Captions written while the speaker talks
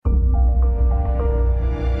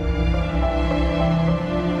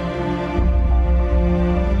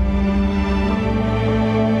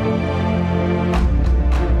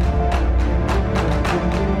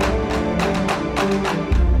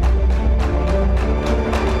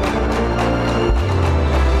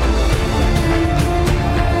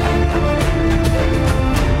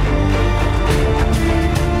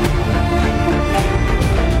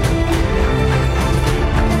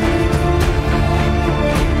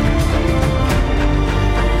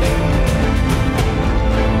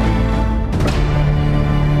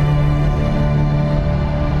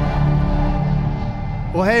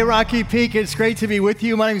Rocky Peak. It's great to be with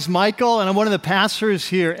you. My name is Michael, and I'm one of the pastors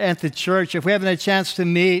here at the church. If we haven't had a chance to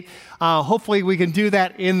meet, hopefully we can do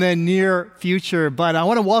that in the near future. But I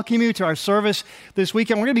want to welcome you to our service this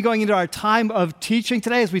weekend. We're going to be going into our time of teaching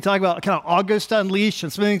today as we talk about kind of August Unleashed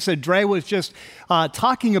and some things that Dre was just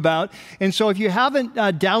talking about. And so if you haven't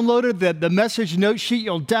downloaded the message note sheet,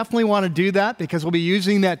 you'll definitely want to do that because we'll be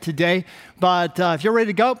using that today. But if you're ready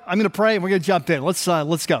to go, I'm going to pray and we're going to jump in. Let's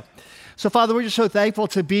go. So, Father, we're just so thankful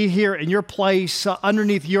to be here in your place,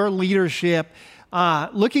 underneath your leadership,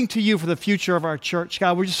 looking to you for the future of our church.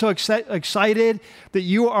 God, we're just so excited that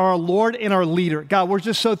you are our Lord and our leader. God, we're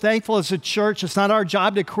just so thankful as a church. It's not our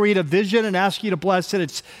job to create a vision and ask you to bless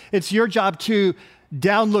it. It's your job to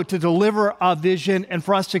download, to deliver a vision, and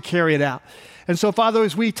for us to carry it out. And so, Father,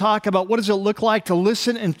 as we talk about what does it look like to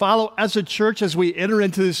listen and follow as a church as we enter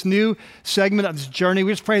into this new segment of this journey,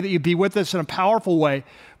 we just pray that you be with us in a powerful way.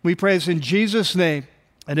 We pray this in Jesus' name.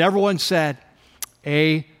 And everyone said,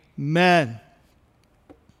 amen.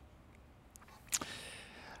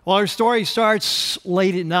 Well, our story starts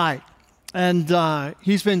late at night. And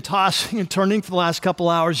he's been tossing and turning for the last couple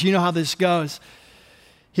hours. You know how this goes.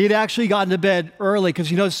 He'd actually gotten to bed early because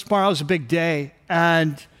he knows tomorrow's a big day.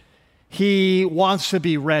 And he wants to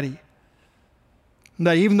be ready.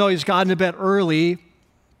 But even though he's gotten to bed early,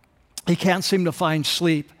 he can't seem to find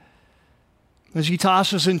sleep. As he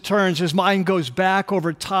tosses and turns, his mind goes back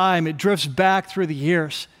over time. It drifts back through the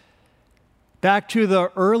years, back to the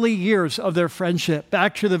early years of their friendship,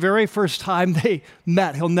 back to the very first time they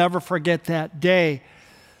met. He'll never forget that day.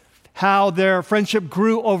 How their friendship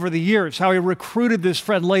grew over the years, how he recruited this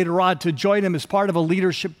friend later on to join him as part of a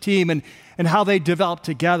leadership team, and how they developed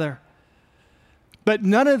together. But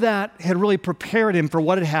none of that had really prepared him for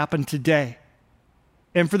what had happened today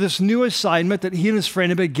and for this new assignment that he and his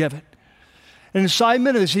friend had been given. An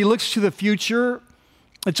assignment, as he looks to the future,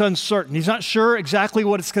 it's uncertain. He's not sure exactly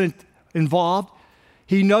what it's going to involve.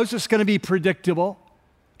 He knows it's going to be predictable.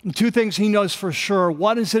 And two things he knows for sure.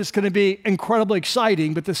 One is that it's going to be incredibly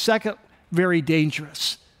exciting, but the second, very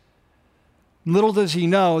dangerous. Little does he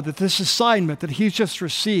know that this assignment that he's just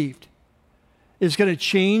received is going to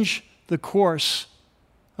change the course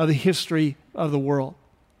of the history of the world.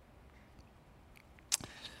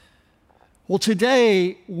 Well,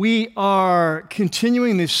 today we are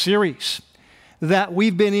continuing this series that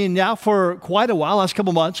we've been in now for quite a while, last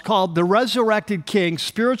couple months, called The Resurrected King,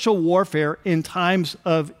 Spiritual Warfare in Times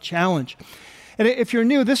of Challenge. And if you're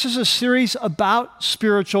new, this is a series about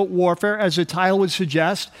spiritual warfare, as the title would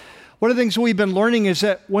suggest. One of the things we've been learning is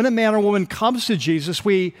that when a man or woman comes to Jesus,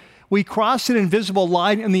 we cross an invisible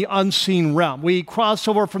line in the unseen realm. We cross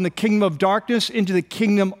over from the kingdom of darkness into the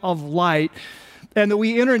kingdom of light. And that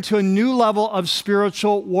we enter into a new level of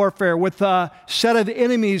spiritual warfare with a set of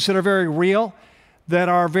enemies that are very real, that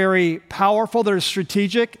are very powerful, that are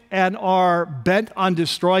strategic, and are bent on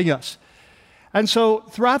destroying us. And so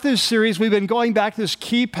throughout this series, we've been going back to this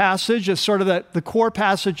key passage as sort of the core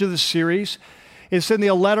passage of the series. It's in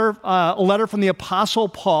a letter from the Apostle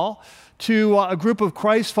Paul to a group of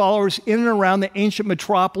Christ followers in and around the ancient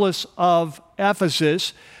metropolis of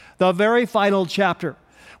Ephesus, the very final chapter,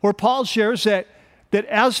 where Paul shares that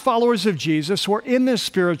as followers of Jesus, we're in this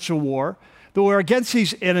spiritual war, that we're against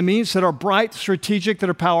these enemies that are bright, strategic, that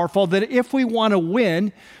are powerful, that if we want to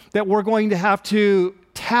win, that we're going to have to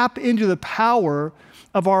tap into the power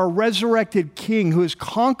of our resurrected King who has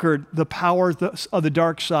conquered the power of the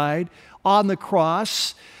dark side on the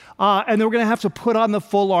cross, and then we're going to have to put on the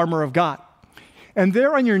full armor of God. And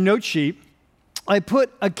there on your note sheet, I put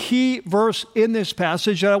a key verse in this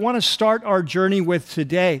passage that I want to start our journey with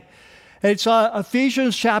today. It's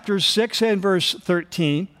Ephesians chapter 6 and verse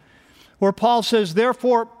 13, where Paul says,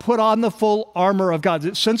 therefore, put on the full armor of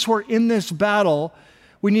God. Since we're in this battle,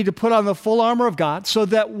 we need to put on the full armor of God so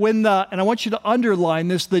that and I want you to underline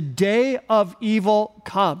this, the day of evil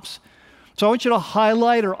comes. So I want you to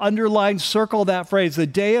highlight or underline, circle that phrase, the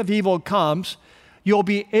day of evil comes, you'll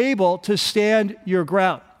be able to stand your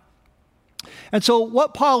ground. And so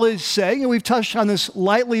what Paul is saying, and we've touched on this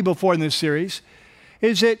lightly before in this series,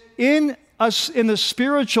 is that in the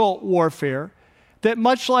spiritual warfare, that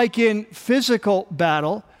much like in physical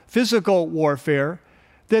battle, physical warfare,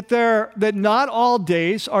 that not all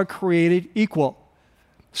days are created equal.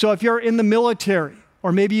 So if you're in the military,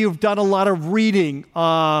 or maybe you've done a lot of reading,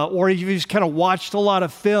 or you've just kind of watched a lot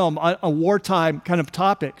of film on wartime kind of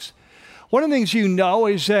topics, one of the things you know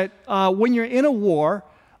is that when you're in a war,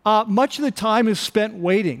 much of the time is spent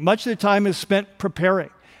waiting, much of the time is spent preparing.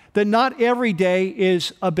 That not every day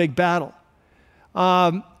is a big battle.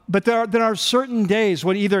 But there are certain days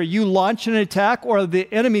when either you launch an attack or the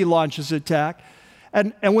enemy launches an attack,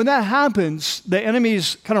 And when that happens, the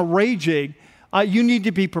enemy's kind of raging. You need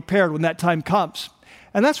to be prepared when that time comes.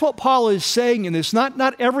 And that's what Paul is saying in this.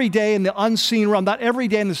 Not every day in the unseen realm, not every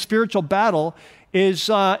day in the spiritual battle is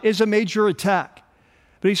a major attack.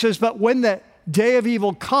 But he says, but when the day of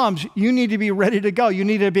evil comes, you need to be ready to go. You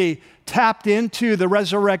need to be tapped into the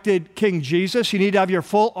resurrected King Jesus. You need to have your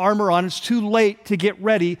full armor on. It's too late to get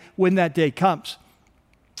ready when that day comes.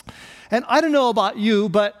 And I don't know about you,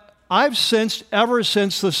 but I've sensed ever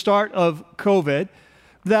since the start of COVID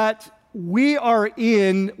that we are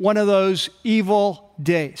in one of those evil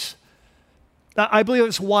days. I believe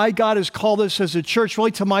it's why God has called us as a church,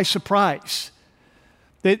 really to my surprise,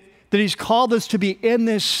 that he's called us to be in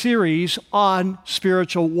this series on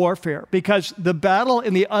spiritual warfare, because the battle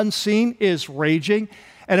in the unseen is raging.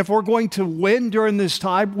 And if we're going to win during this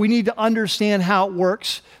time, we need to understand how it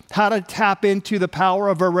works, how to tap into the power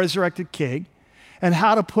of our resurrected King, and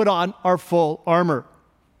how to put on our full armor.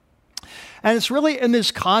 And it's really in this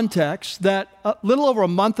context that a little over a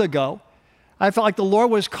month ago, I felt like the Lord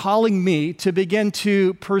was calling me to begin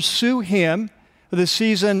to pursue Him for the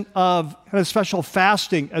season of kind of special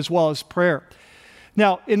fasting as well as prayer.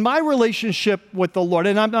 Now, in my relationship with the Lord,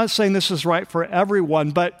 and I'm not saying this is right for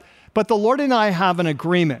everyone, but the Lord and I have an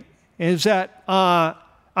agreement, is that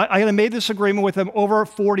I made this agreement with Him over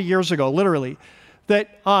 40 years ago, literally,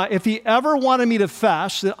 that if He ever wanted me to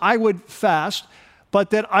fast, that I would fast, but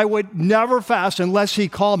that I would never fast unless He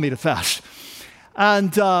called me to fast.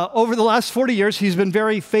 And over the last 40 years, He's been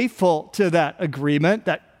very faithful to that agreement,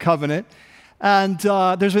 that covenant. And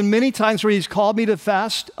there's been many times where He's called me to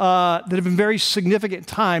fast that have been very significant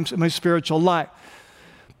times in my spiritual life.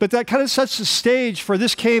 But that kind of sets the stage for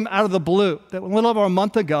this came out of the blue, that a little over a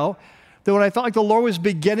month ago, that when I felt like the Lord was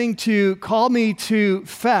beginning to call me to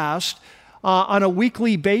fast on a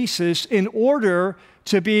weekly basis in order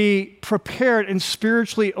to be prepared and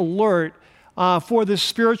spiritually alert for the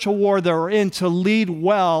spiritual war that we're in, to lead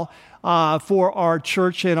well for our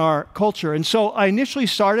church and our culture. And so I initially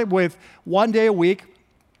started with 1 day a week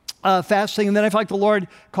fasting, and then I felt like the Lord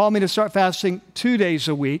called me to start fasting 2 days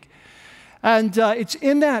a week. And it's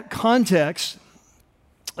in that context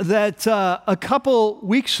that a couple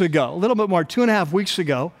weeks ago, a little bit more, 2.5 weeks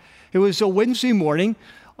ago, it was a Wednesday morning,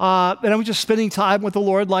 and I was just spending time with the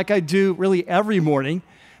Lord like I do really every morning.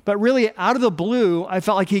 But really, out of the blue, I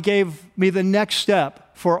felt like He gave me the next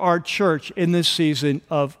step for our church in this season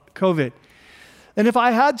of COVID. And if I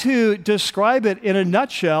had to describe it in a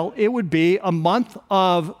nutshell, it would be a month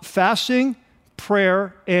of fasting,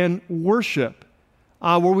 prayer, and worship,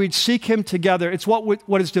 where we'd seek Him together. It's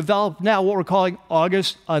what is developed now, what we're calling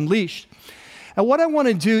August Unleashed. And what I want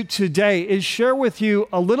to do today is share with you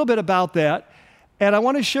a little bit about that. And I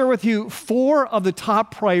want to share with you 4 of the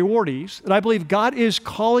top priorities that I believe God is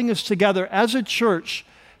calling us together as a church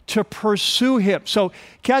to pursue Him. So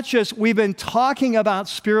catch us, we've been talking about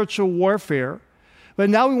spiritual warfare,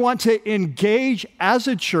 but now we want to engage as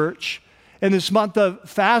a church in this month of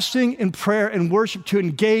fasting and prayer and worship to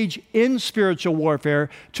engage in spiritual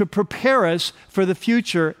warfare to prepare us for the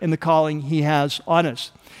future and the calling He has on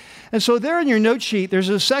us. And so there in your note sheet, there's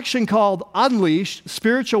a section called Unleashed,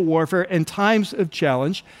 Spiritual Warfare and Times of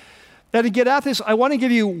Challenge. And to get at this, I want to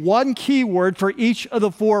give you one key word for each of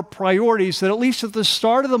the 4 priorities that at least at the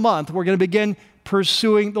start of the month, we're going to begin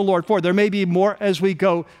pursuing the Lord for. There may be more as we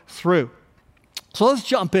go through. So let's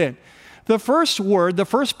jump in. The first word, the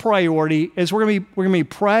first priority is we're going to be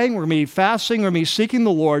praying, we're going to be fasting, we're going to be seeking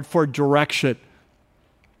the Lord for direction.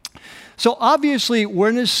 So obviously, we're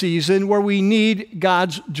in a season where we need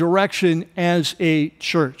God's direction as a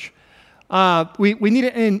church. We need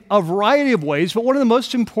it in a variety of ways, but one of the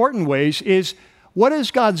most important ways is, what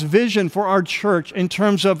is God's vision for our church in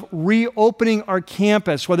terms of reopening our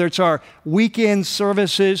campus, whether it's our weekend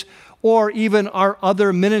services or even our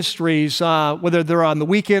other ministries, whether they're on the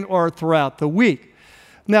weekend or throughout the week.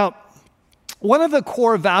 Now, one of the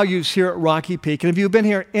core values here at Rocky Peak, and if you've been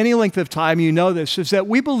here any length of time, you know this, is that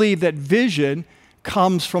we believe that vision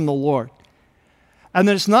comes from the Lord. And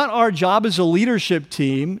that it's not our job as a leadership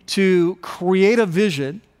team to create a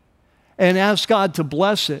vision and ask God to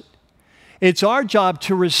bless it. It's our job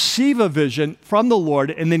to receive a vision from the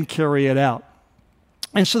Lord and then carry it out.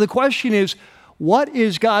 And so the question is, what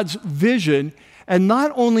is God's vision? And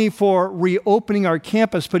not only for reopening our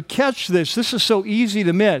campus, but catch this is so easy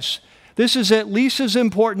to miss. This is at least as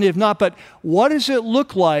important, if not, but what does it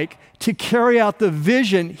look like to carry out the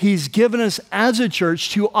vision He's given us as a church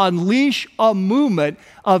to unleash a movement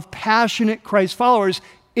of passionate Christ followers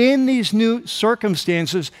in these new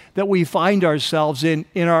circumstances that we find ourselves in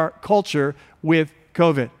our culture with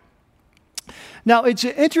COVID? Now, it's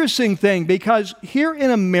an interesting thing because here in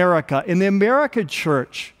America, in the American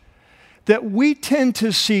church, that we tend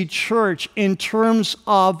to see church in terms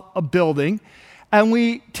of a building, and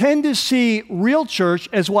we tend to see real church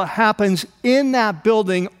as what happens in that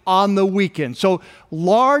building on the weekend. So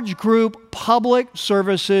large group public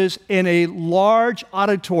services in a large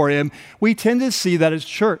auditorium, we tend to see that as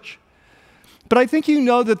church. But I think you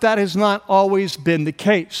know that that has not always been the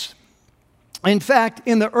case. In fact,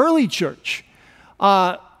 in the early church,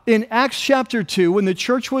 in Acts chapter 2, when the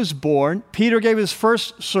church was born, Peter gave his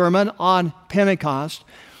first sermon on Pentecost.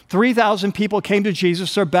 3,000 people came to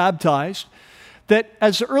Jesus, they're baptized. That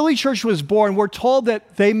as the early church was born, we're told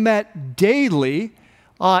that they met daily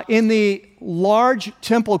in the large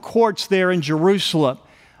temple courts there in Jerusalem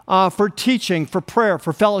for teaching, for prayer,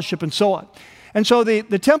 for fellowship, and so on. And so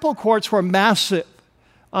the temple courts were massive.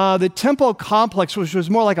 The temple complex, which was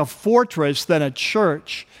more like a fortress than a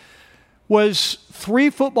church, was 3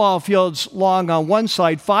 football fields long on one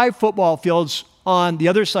side, 5 football fields on the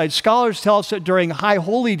other side. Scholars tell us that during high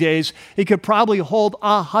holy days, it could probably hold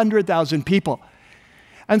 100,000 people.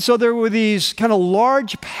 And so there were these kind of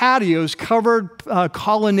large patios, covered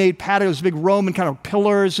colonnade patios, big Roman kind of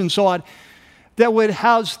pillars and so on, that would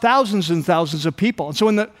house thousands and thousands of people. And so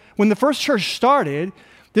when the first church started,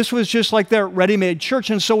 this was just like their ready-made church.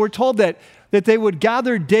 And so we're told that they would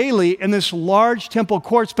gather daily in this large temple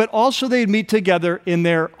courts, but also they'd meet together in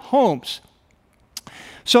their homes.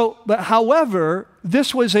 So, but however,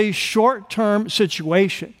 this was a short-term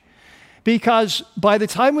situation, because by the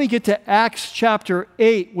time we get to Acts chapter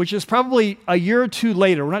 8, which is probably a year or two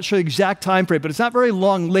later, we're not sure the exact time frame, but it's not very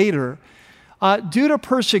long later, due to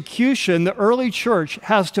persecution, the early church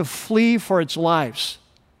has to flee for its lives.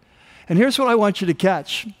 And here's what I want you to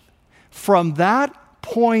catch. From that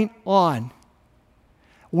point on,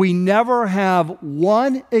 we never have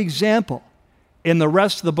one example in the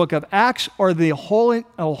rest of the book of Acts or the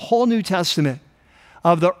whole New Testament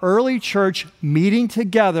of the early church meeting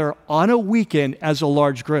together on a weekend as a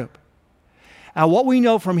large group. And what we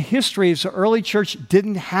know from history is the early church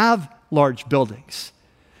didn't have large buildings.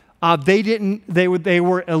 They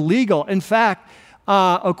were illegal. In fact,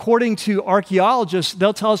 according to archaeologists,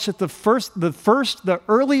 they'll tell us that the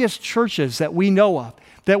earliest churches that we know of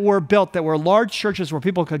that were built, that were large churches where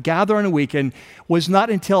people could gather on a weekend, was not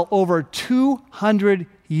until over 200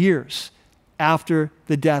 years after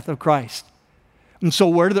the death of Christ. And so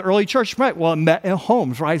where did the early church meet? Well, it met in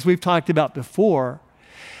homes, right, as we've talked about before.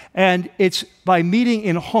 And it's by meeting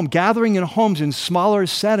in home, gathering in homes in smaller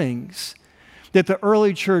settings, that the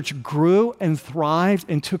early church grew and thrived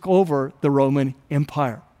and took over the Roman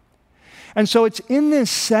Empire. And so it's in this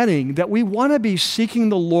setting that we want to be seeking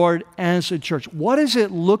the Lord as a church. What does it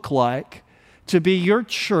look like to be your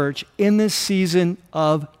church in this season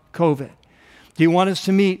of COVID? Do you want us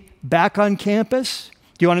to meet back on campus?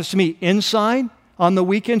 Do you want us to meet inside on the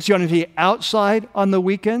weekends? Do you want us to meet outside on the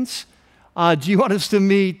weekends? Do you want us to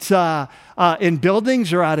meet in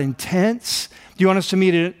buildings or out in tents? Do you want us to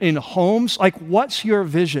meet in homes? Like, what's your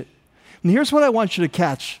vision? And here's what I want you to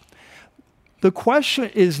catch. The question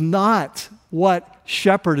is not what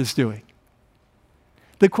Shepherd is doing.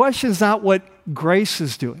 The question is not what Grace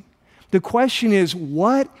is doing. The question is,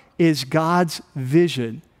 what is God's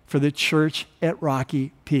vision for the church at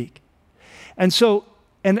Rocky Peak? And so,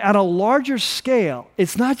 and at a larger scale,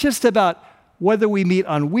 it's not just about whether we meet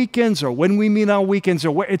on weekends or when we meet on weekends,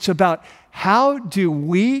 or it's about how do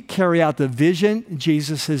we carry out the vision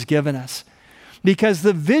Jesus has given us. Because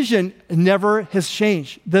the vision never has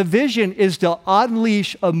changed. The vision is to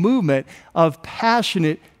unleash a movement of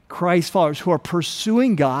passionate Christ followers who are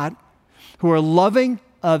pursuing God, who are loving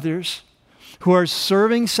others, who are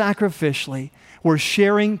serving sacrificially, who are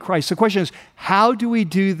sharing Christ. The question is, how do we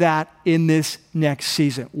do that in this next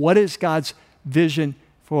season? What is God's vision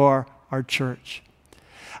for our church?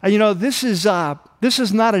 And you know, this is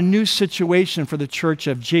not a new situation for the Church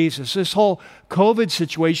of Jesus. This whole COVID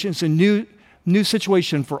situation is a new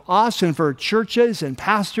situation for us and for churches and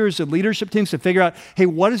pastors and leadership teams to figure out, hey,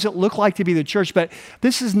 what does it look like to be the church? But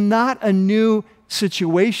this is not a new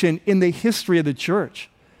situation in the history of the church.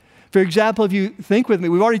 For example, if you think with me,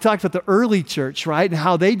 we've already talked about the early church, right? And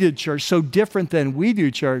how they did church, so different than we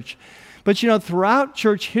do church. But you know, throughout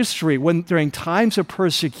church history, during times of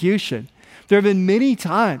persecution, there have been many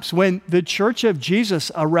times when the Church of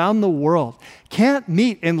Jesus around the world can't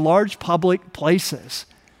meet in large public places.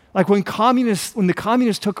 Like when the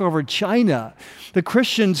communists took over China,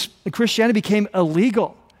 Christianity became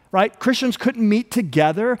illegal, right? Christians couldn't meet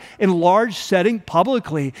together in large setting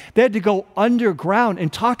publicly. They had to go underground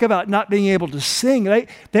and talk about not being able to sing. They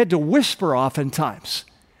had to whisper oftentimes.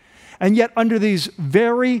 And yet, under these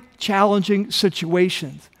very challenging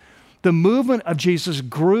situations, the movement of Jesus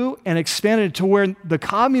grew and expanded to where the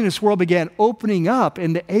communist world began opening up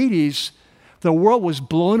in the 80s. The world was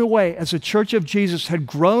blown away as the Church of Jesus had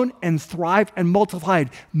grown and thrived and multiplied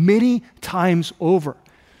many times over.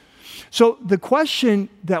 So the question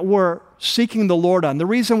that we're seeking the Lord on, the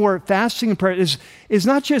reason we're fasting and prayer is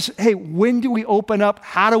not just, hey, when do we open up?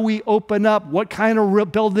 How do we open up? What kind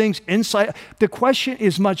of buildings? Inside? The question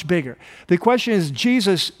is much bigger. The question is,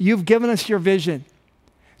 Jesus, you've given us your vision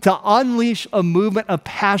to unleash a movement of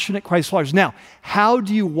passionate Christ followers. Now, how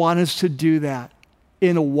do you want us to do that?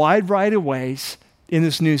 In a wide variety of ways in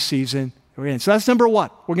this new season we're in. So that's number one.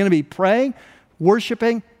 We're going to be praying,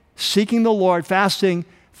 worshiping, seeking the Lord, fasting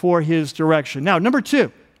for his direction. Now, number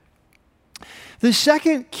two, the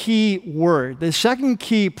second key word, the second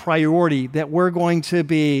key priority that we're going to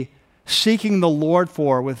be seeking the Lord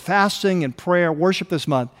for with fasting and prayer, worship this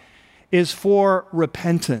month, is for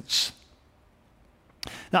repentance.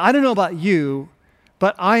 Now, I don't know about you,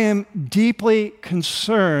 but I am deeply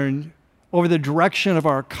concerned over the direction of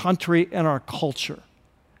our country and our culture.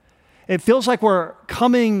 It feels like we're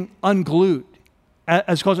coming unglued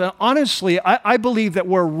as culture. And honestly, I believe that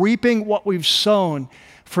we're reaping what we've sown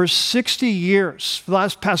for 60 years, for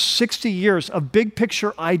the past 60 years of big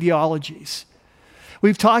picture ideologies.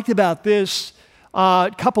 We've talked about this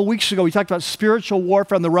a couple weeks ago. We talked about spiritual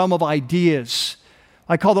warfare in the realm of ideas.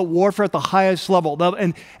 I call it warfare at the highest level.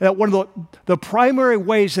 And one of the primary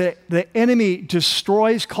ways that the enemy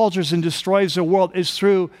destroys cultures and destroys the world is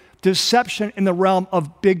through deception in the realm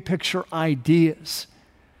of big picture ideas.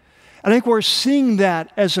 And I think we're seeing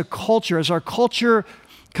that as a culture, as our culture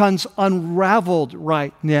comes unraveled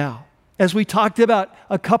right now. As we talked about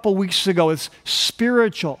a couple weeks ago, it's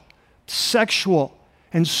spiritual, sexual,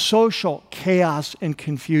 and social chaos and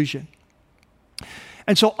confusion.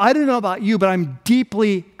 And so I don't know about you, but I'm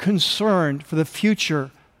deeply concerned for the future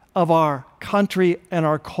of our country and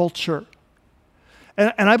our culture.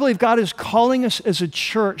 And I believe God is calling us as a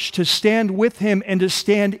church to stand with him and to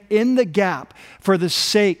stand in the gap for the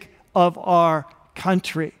sake of our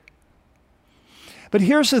country. But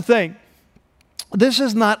here's the thing. This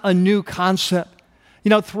is not a new concept. You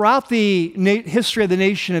know, throughout the history of the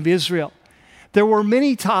nation of Israel, there were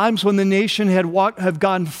many times when the nation had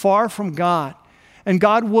gone far from God, and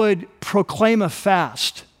God would proclaim a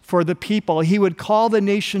fast for the people. He would call the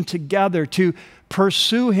nation together to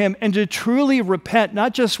pursue him and to truly repent,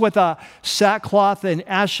 not just with a sackcloth and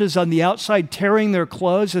ashes on the outside, tearing their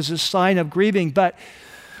clothes as a sign of grieving, but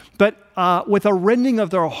with a rending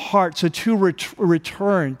of their hearts, a true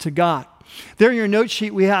return to God. There in your note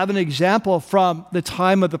sheet, we have an example from the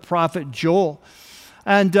time of the prophet Joel.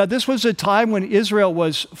 And this was a time when Israel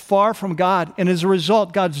was far from God, and as a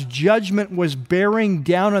result, God's judgment was bearing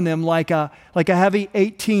down on them like a heavy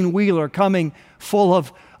 18-wheeler coming full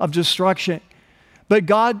of destruction. But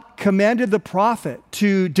God commanded the prophet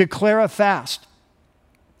to declare a fast.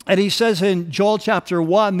 And he says in Joel chapter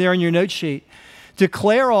 1, there in your note sheet,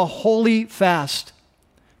 declare a holy fast,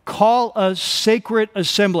 call a sacred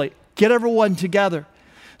assembly, get everyone together.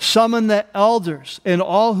 Summon the elders and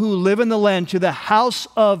all who live in the land to the house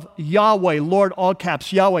of Yahweh, Lord, all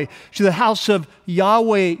caps, Yahweh, to the house of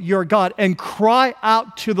Yahweh, your God, and cry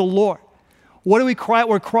out to the Lord. What do we cry out?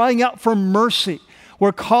 We're crying out for mercy.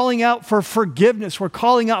 We're calling out for forgiveness. We're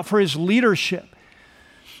calling out for his leadership.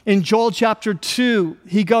 In Joel chapter 2,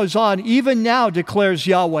 he goes on, even now, declares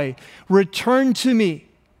Yahweh, return to me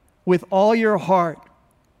with all your heart,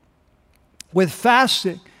 with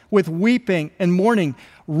fasting, with weeping and mourning.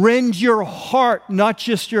 Rend your heart, not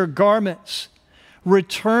just your garments.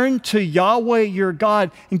 Return to Yahweh your God.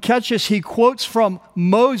 And catch this, he quotes from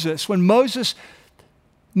Moses. When Moses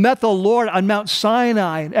met the Lord on Mount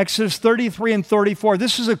Sinai in Exodus 33 and 34,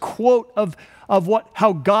 this is a quote of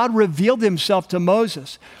how God revealed himself to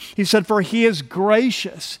Moses. He said, for he is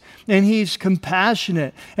gracious and he's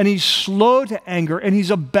compassionate and he's slow to anger and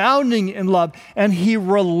he's abounding in love and he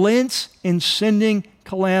relents in sending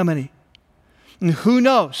calamity. And who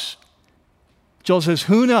knows? Joel says,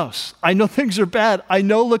 who knows? I know things are bad. I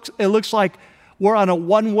know it looks like we're on a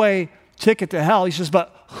one-way ticket to hell. He says,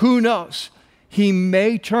 but who knows? He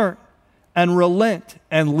may turn and relent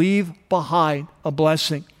and leave behind a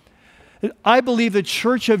blessing. I believe the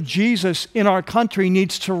Church of Jesus in our country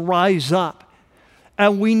needs to rise up,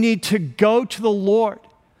 and we need to go to the Lord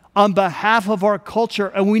on behalf of our culture,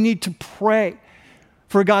 and we need to pray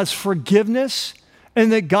for God's forgiveness and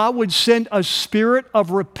that God would send a spirit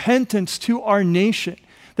of repentance to our nation,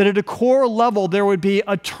 that at a core level there would be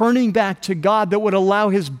a turning back to God that would allow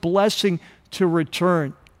his blessing to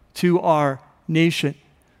return to our nation.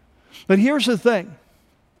 But here's the thing.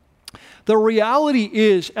 The reality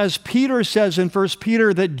is, as Peter says in 1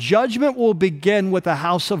 Peter, that judgment will begin with the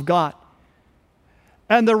house of God.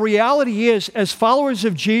 And the reality is, as followers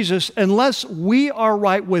of Jesus, unless we are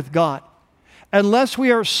right with God, unless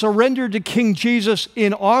we are surrendered to King Jesus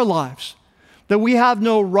in our lives, that we have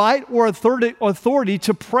no right or authority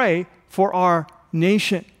to pray for our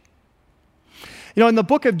nation. You know, in the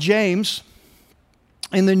book of James,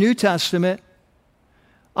 in the New Testament,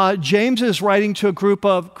 James is writing to a group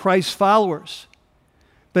of Christ followers.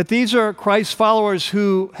 But these are Christ followers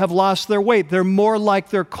who have lost their way. They're more like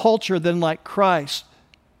their culture than like Christ.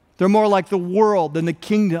 They're more like the world than the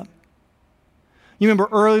kingdom. You remember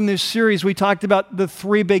early in this series, we talked about the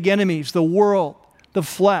three big enemies, the world, the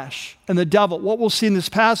flesh, and the devil. What we'll see in this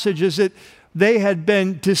passage is that they had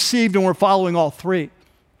been deceived and were following all three.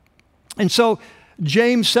 And so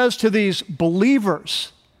James says to these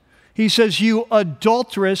believers, he says, you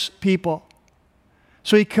adulterous people.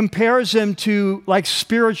 So he compares them to like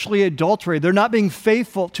spiritually adulterated. They're not being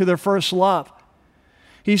faithful to their first love.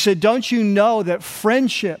 He said, don't you know that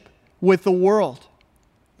friendship with the world,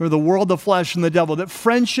 or the world, the flesh, and the devil, that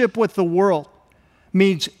friendship with the world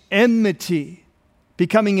means enmity,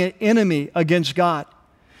 becoming an enemy against God.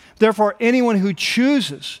 Therefore, anyone who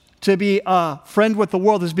chooses to be a friend with the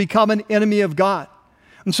world has become an enemy of God.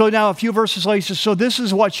 And so now a few verses later, he says, so this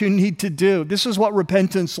is what you need to do. This is what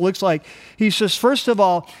repentance looks like. He says, first of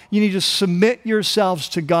all, you need to submit yourselves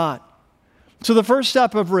to God. So the first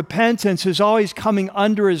step of repentance is always coming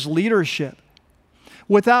under his leadership.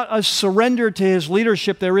 Without a surrender to his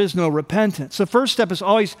leadership, there is no repentance. The first step is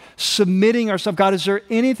always submitting ourselves. God, is there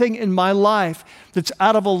anything in my life that's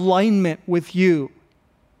out of alignment with you?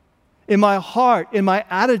 In my heart, in my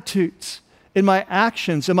attitudes, in my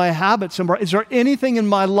actions, in my habits, is there anything in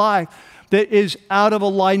my life that is out of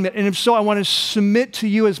alignment? And if so, I want to submit to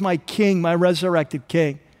you as my king, my resurrected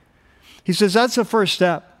king. He says that's the first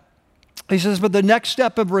step. He says, but the next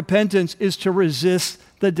step of repentance is to resist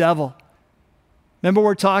the devil. Remember,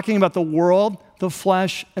 we're talking about the world, the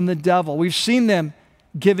flesh, and the devil. We've seen them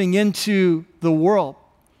giving into the world.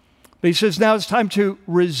 But he says now it's time to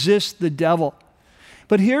resist the devil.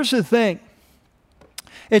 But here's the thing.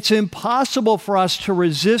 It's impossible for us to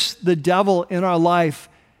resist the devil in our life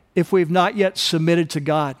if we've not yet submitted to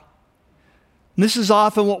God. And this is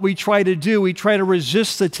often what we try to do. We try to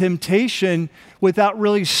resist the temptation without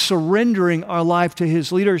really surrendering our life to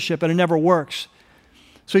his leadership, and it never works.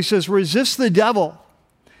 So he says, resist the devil,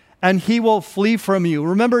 and he will flee from you.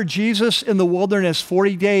 Remember Jesus in the wilderness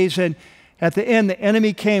 40 days, and at the end, the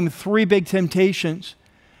enemy came, 3 big temptations.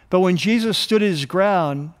 But when Jesus stood his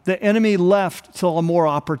ground, the enemy left till a more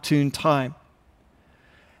opportune time.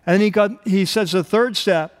 And then he says the third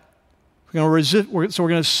step, we're going to resist, so we're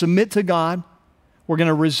going to submit to God. We're going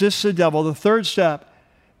to resist the devil. The third step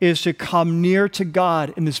is to come near to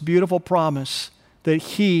God in this beautiful promise that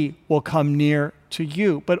he will come near to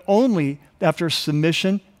you, but only after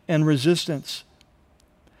submission and resistance.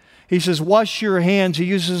 He says, wash your hands. He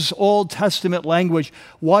uses Old Testament language.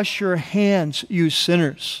 Wash your hands, you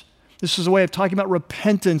sinners. This is a way of talking about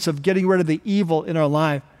repentance, of getting rid of the evil in our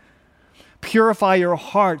life. Purify your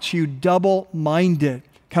hearts, you double-minded.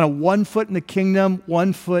 Kind of one foot in the kingdom,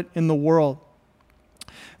 one foot in the world.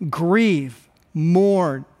 Grieve,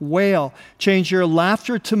 mourn, wail. Change your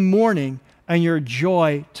laughter to mourning and your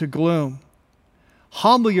joy to gloom.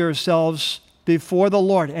 Humble yourselves before the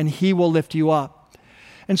Lord, and he will lift you up.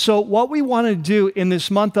 And so what we want to do in this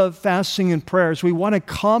month of fasting and prayer is we want to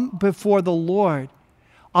come before the Lord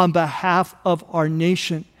on behalf of our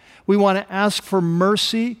nation. We want to ask for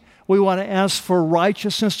mercy. We want to ask for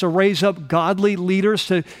righteousness, to raise up godly leaders,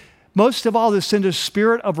 to most of all to send a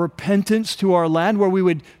spirit of repentance to our land where we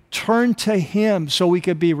would turn to him so we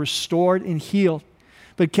could be restored and healed.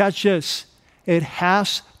 But catch this, it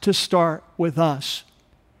has to start with us.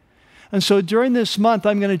 And so during this month,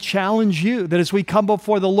 I'm going to challenge you that as we come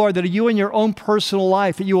before the Lord, that you in your own personal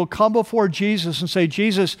life, that you will come before Jesus and say,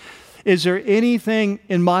 Jesus, is there anything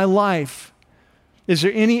in my life, is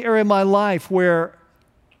there any area of my life where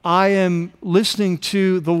I am listening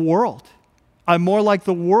to the world? I'm more like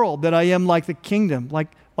the world than I am like the kingdom,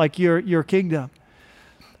 like your kingdom.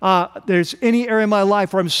 There's any area in my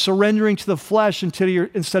life where I'm surrendering to the flesh instead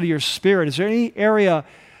of your spirit. Is there any area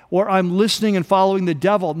where I'm listening and following the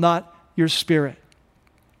devil, not your spirit?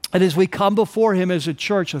 And as we come before him as a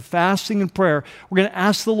church of fasting and prayer, we're going to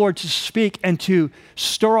ask the Lord to speak and to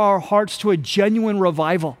stir our hearts to a genuine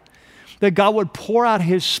revival. That God would pour out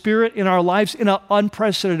his spirit in our lives in an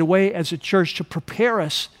unprecedented way as a church to prepare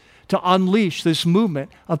us to unleash this movement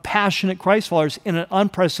of passionate Christ followers in an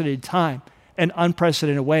unprecedented time in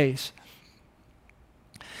unprecedented ways.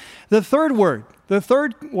 The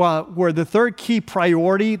third key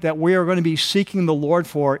priority that we are going to be seeking the Lord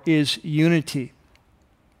for is unity.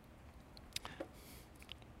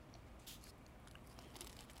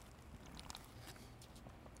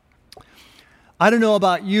 I don't know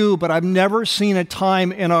about you, but I've never seen a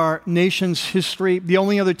time in our nation's history. The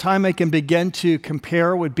only other time I can begin to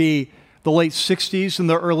compare would be the late 60s and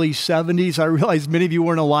the early 70s. I realize many of you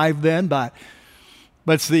weren't alive then, but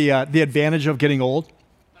it's the advantage of getting old.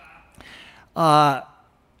 But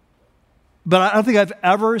I don't think I've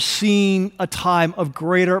ever seen a time of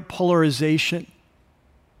greater polarization.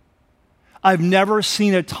 I've never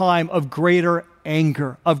seen a time of greater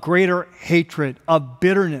anger, of greater hatred, of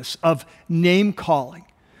bitterness, of name-calling,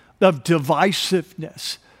 of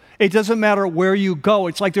divisiveness. It doesn't matter where you go.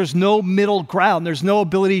 It's like there's no middle ground. There's no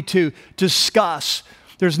ability to discuss.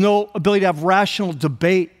 There's no ability to have rational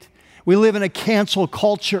debate. We live in a cancel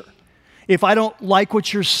culture. If I don't like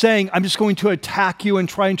what you're saying, I'm just going to attack you and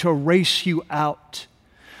trying to erase you out.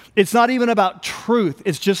 It's not even about truth.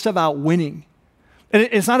 It's just about winning. And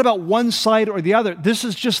it's not about one side or the other. This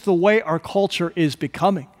is just the way our culture is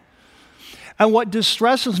becoming. And what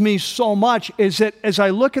distresses me so much is that as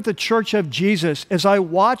I look at the Church of Jesus, as I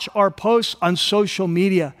watch our posts on social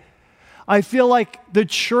media, I feel like the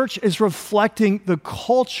church is reflecting the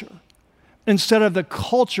culture instead of the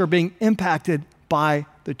culture being impacted by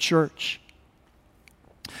the church.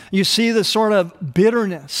 You see the sort of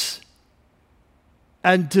bitterness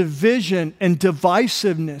and division and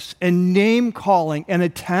divisiveness and name-calling and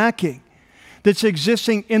attacking that's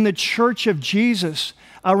existing in the Church of Jesus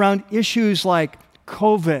around issues like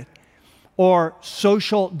COVID or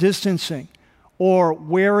social distancing or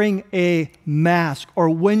wearing a mask or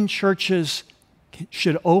when churches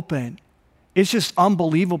should open. It's just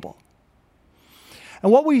unbelievable.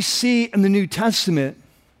 And what we see in the New Testament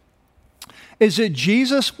is that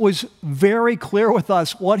Jesus was very clear with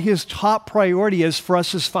us what his top priority is for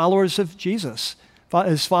us as followers of Jesus,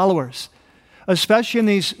 as followers, especially in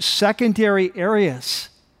these secondary areas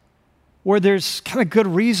where there's kind of good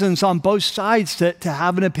reasons on both sides to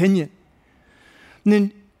have an opinion. And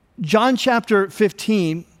in John chapter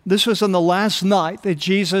 15, this was on the last night that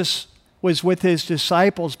Jesus was with his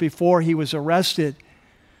disciples before he was arrested.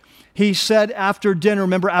 He said after dinner,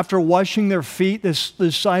 remember, after washing their feet, this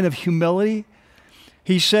sign of humility,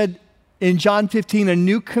 he said in John 15, a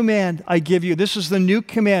new command I give you. This is the new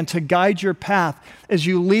command to guide your path as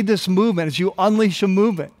you lead this movement, as you unleash a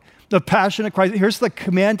movement, the passion of Christ. Here's the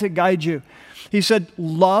command to guide you. He said,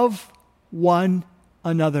 love one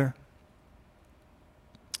another.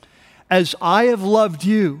 As I have loved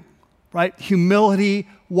you, right? Humility,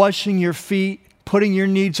 washing your feet, putting your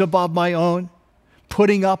needs above my own,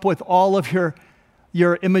 putting up with all of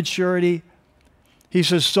your immaturity. He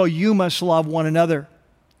says, so you must love one another.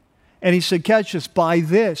 And he said, catch this, by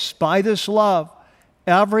this love,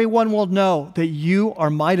 everyone will know that you are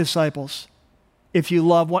my disciples. If you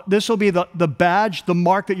love one, this will be the badge, the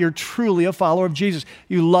mark that you're truly a follower of Jesus.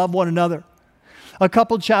 You love one another. A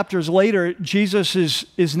couple chapters later, Jesus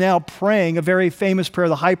is now praying a very famous prayer,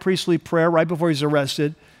 the high priestly prayer, right before he's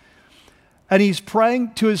arrested. And he's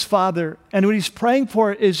praying to his Father. And what he's praying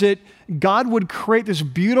for is that God would create this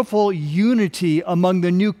beautiful unity among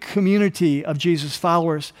the new community of Jesus'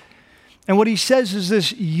 followers. And what he says is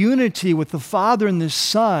this unity with the Father and the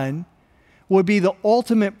Son would be the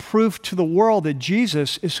ultimate proof to the world that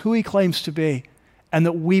Jesus is who he claims to be and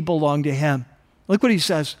that we belong to him. Look what he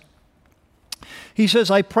says. He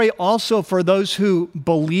says, I pray also for those who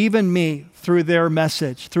believe in me through their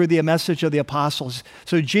message, through the message of the apostles.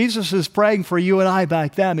 So Jesus is praying for you and I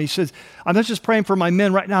back then. He says, I'm not just praying for my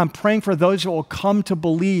men right now. I'm praying for those who will come to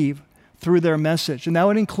believe through their message. And that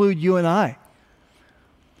would include you and I.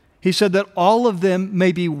 He said that all of them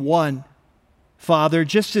may be one, Father,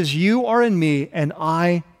 just as you are in me and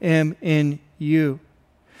I am in you.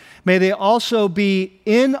 May they also be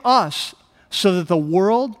in us so that the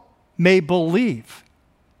world may believe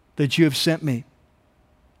that you have sent me.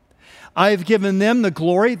 I have given them the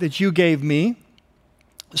glory that you gave me,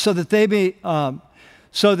 so that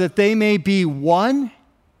they may be one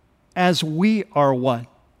as we are one.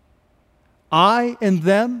 I and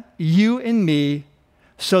them, you and me,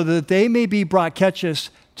 so that they may be brought, catch us,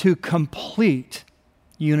 to complete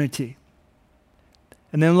unity.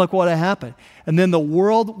 And then look what happened. And then the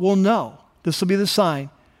world will know, this will be the sign,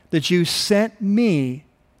 that you sent me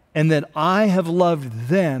and that I have loved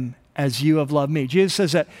them as you have loved me. Jesus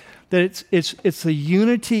says that it's the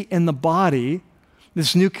unity in the body,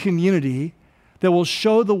 this new community, that will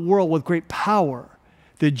show the world with great power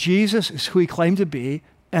that Jesus is who he claimed to be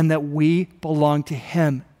and that we belong to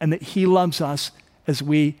him and that he loves us as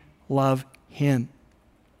we love him.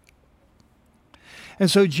 And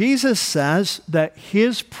so Jesus says that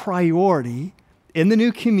his priority in the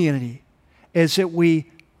new community is that we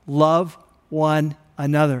love one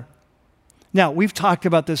another. Now, we've talked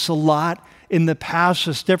about this a lot in the past,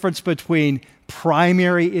 this difference between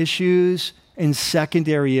primary issues and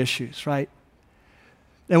secondary issues, right?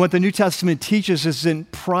 And what the New Testament teaches is in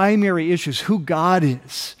primary issues, who God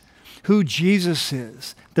is, who Jesus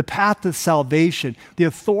is, the path to salvation, the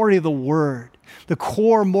authority of the Word, the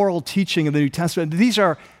core moral teaching of the New Testament. These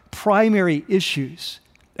are primary issues,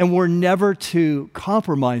 and we're never to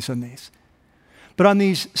compromise on these. But on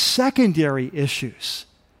these secondary issues,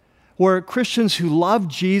 where Christians who love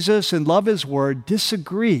Jesus and love his Word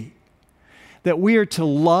disagree, that we are to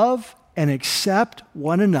love and accept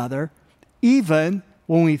one another, even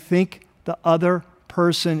when we think the other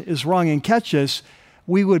person is wrong. And catch this,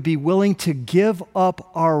 we would be willing to give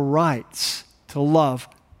up our rights to love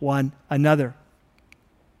one another.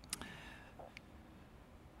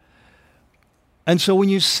 And so when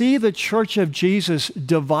you see the Church of Jesus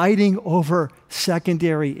dividing over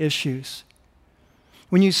secondary issues,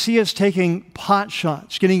 when you see us taking pot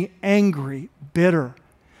shots, getting angry, bitter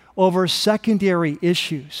over secondary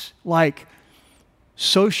issues like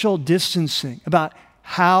social distancing, about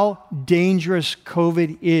how dangerous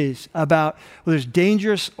COVID is, about whether it's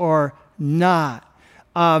dangerous or not,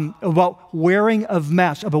 about wearing of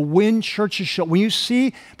masks, about when churches show. When you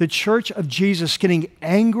see the Church of Jesus getting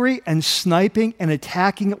angry and sniping and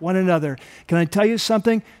attacking one another, can I tell you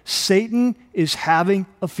something? Satan is having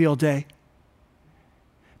a field day.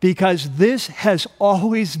 Because this has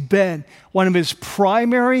always been one of his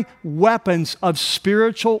primary weapons of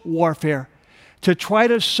spiritual warfare, to try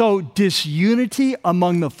to sow disunity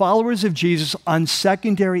among the followers of Jesus on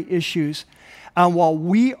secondary issues. And while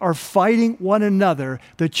we are fighting one another,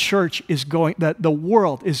 the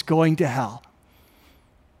world is going to hell.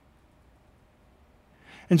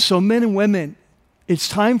 And so men and women, it's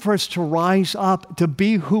time for us to rise up, to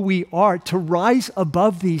be who we are, to rise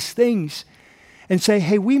above these things and say,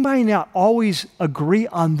 hey, we might not always agree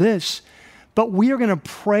on this, but we are going to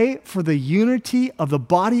pray for the unity of the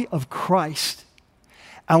body of Christ.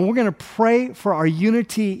 And we're going to pray for our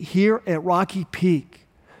unity here at Rocky Peak,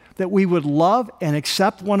 that we would love and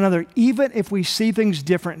accept one another, even if we see things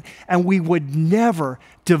different, and we would never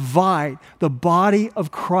divide the body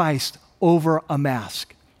of Christ over a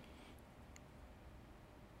mask.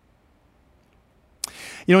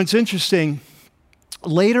 You know, it's interesting.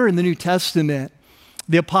 Later in the New Testament,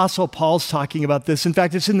 the Apostle Paul's talking about this. In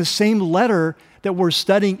fact, it's in the same letter that we're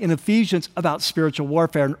studying in Ephesians about spiritual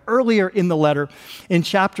warfare. And earlier in the letter, in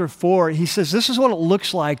chapter 4, he says, this is what it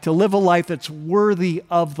looks like to live a life that's worthy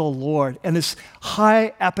of the Lord and this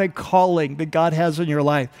high epic calling that God has in your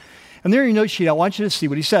life. And there in your note sheet, I want you to see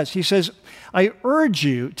what he says. He says, I urge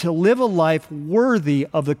you to live a life worthy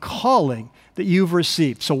of the calling that you've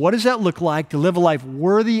received. So what does that look like to live a life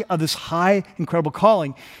worthy of this high, incredible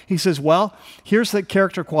calling? He says, well, here's the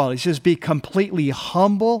character quality. He says, be completely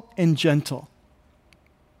humble and gentle.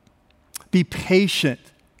 Be patient.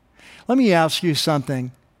 Let me ask you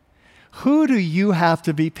something. Who do you have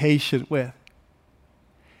to be patient with?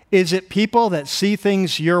 Is it people that see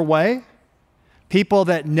things your way? People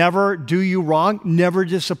that never do you wrong, never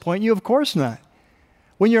disappoint you? Of course not.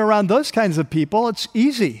 When you're around those kinds of people, it's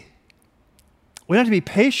easy. We don't have to be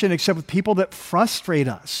patient except with people that frustrate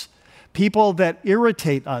us, people that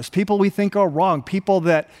irritate us, people we think are wrong, people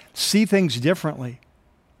that see things differently.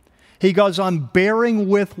 He goes on bearing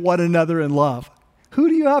with one another in love. Who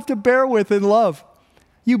do you have to bear with in love?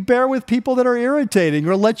 You bear with people that are irritating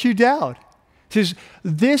or let you down. He says,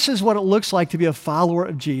 this is what it looks like to be a follower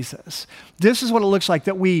of Jesus. This is what it looks like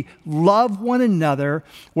that we love one another.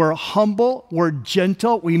 We're humble. We're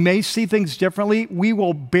gentle. We may see things differently. We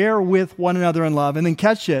will bear with one another in love. And then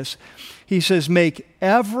catch this. He says, make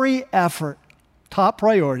every effort, top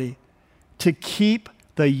priority, to keep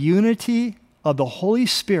the unity of the Holy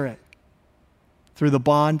Spirit through the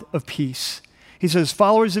bond of peace. He says,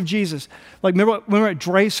 followers of Jesus, like remember what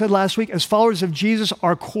Dre said last week? As followers of Jesus,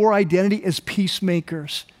 our core identity is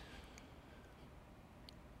peacemakers.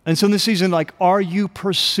 And so in this season, like, are you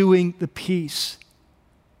pursuing the peace?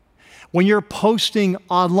 When you're posting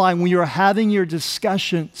online, when you're having your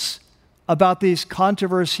discussions about these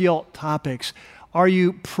controversial topics, are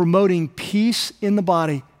you promoting peace in the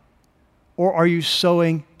body or are you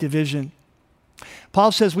sowing division?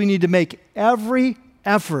 Paul says we need to make every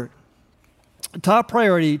effort, top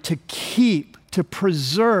priority, to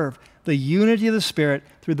preserve the unity of the Spirit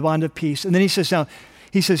through the bond of peace. And then he says, now,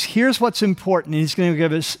 He says, here's what's important. And he's going to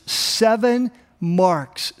give us 7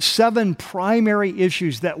 marks, 7 primary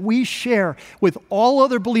issues that we share with all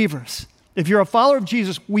other believers. If you're a follower of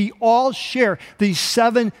Jesus, we all share these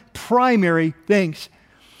 7 primary things.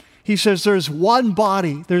 He says there's one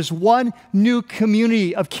body, there's one new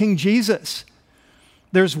community of King Jesus.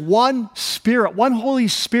 There's one Spirit, one Holy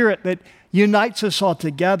Spirit that unites us all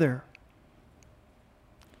together.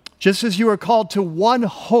 Just as you are called to one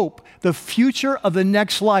hope, the future of the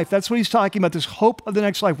next life. That's what he's talking about, this hope of the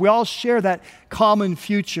next life. We all share that common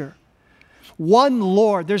future. One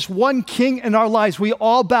Lord. There's one King in our lives. We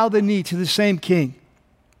all bow the knee to the same King.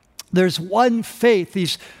 There's one faith,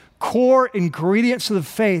 these core ingredients of the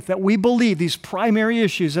faith that we believe, these primary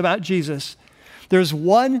issues about Jesus. There's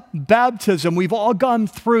one baptism. We've all gone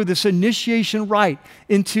through this initiation rite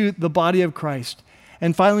into the body of Christ.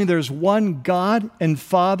 And finally, there's one God and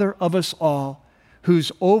Father of us all,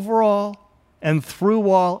 who's over all and through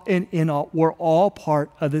all and in all. We're all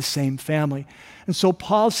part of the same family. And so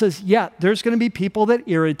Paul says, yeah, there's going to be people that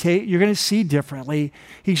irritate. You're going to see differently.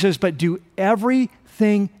 He says, but do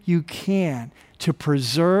everything you can to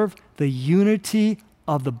preserve the unity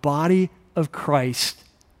of the body of Christ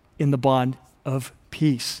in the bond of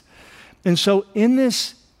peace. And so in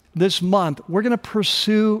this month, we're going to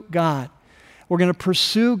pursue God. We're going to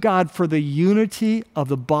pursue God for the unity of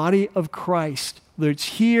the body of Christ, whether it's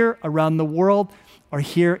here, around the world, or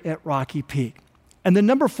here at Rocky Peak. And then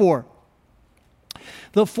number 4,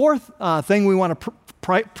 the fourth thing we want to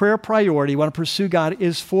prayer priority, want to pursue God,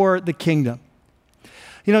 is for the kingdom.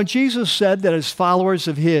 You know, Jesus said that as followers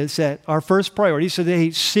of his, that our first priority, he said,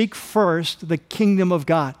 hey, seek first the kingdom of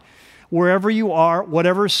God. Wherever you are,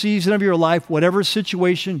 whatever season of your life, whatever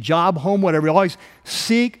situation, job, home, whatever, always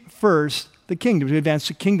seek first the kingdom, to advance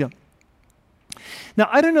the kingdom. Now,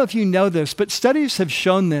 I don't know if you know this, but studies have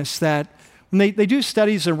shown this, that when they do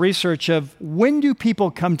studies and research of when do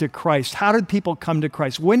people come to Christ? How did people come to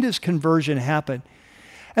Christ? When does conversion happen?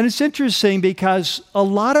 And it's interesting because a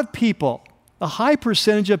lot of people, a high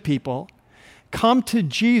percentage of people, come to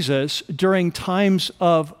Jesus during times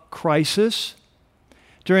of crisis,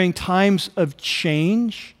 during times of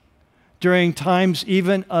change, during times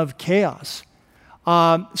even of chaos.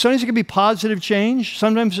 Sometimes it could be positive change.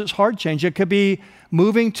 Sometimes it's hard change. It could be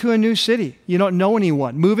moving to a new city. You don't know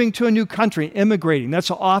anyone. Moving to a new country, immigrating.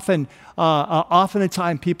 That's often the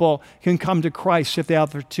time people can come to Christ if they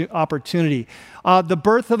have the opportunity. The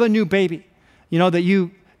birth of a new baby. You know, that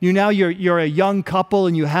you're a young couple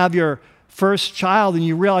and you have your first child and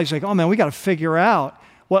you realize, like, oh man, we got to figure out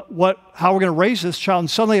how we're going to raise this child, and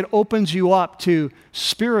suddenly it opens you up to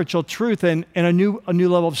spiritual truth and a new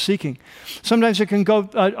level of seeking. Sometimes it can go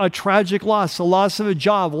a tragic loss, the loss of a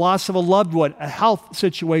job, loss of a loved one, a health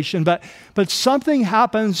situation, but something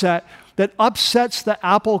happens that upsets the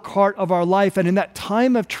apple cart of our life, and in that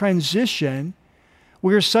time of transition,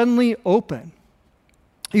 we are suddenly open.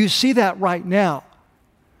 You see that right now.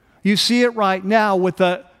 You see it right now with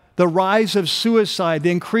the rise of suicide,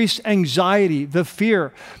 the increased anxiety, the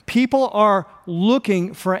fear. People are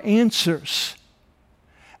looking for answers.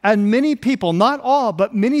 And many people, not all,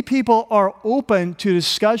 but many people are open to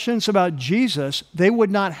discussions about Jesus they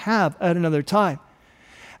would not have at another time.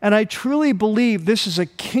 And I truly believe this is a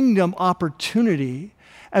kingdom opportunity,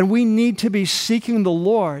 and we need to be seeking the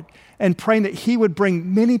Lord and praying that he would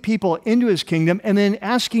bring many people into his kingdom, and then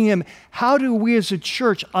asking him, how do we as a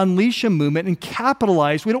church unleash a movement and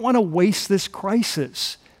capitalize? We don't want to waste this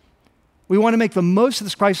crisis. We want to make the most of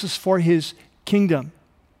this crisis for his kingdom.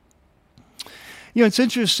 You know, it's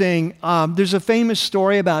interesting. There's a famous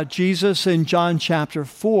story about Jesus in John chapter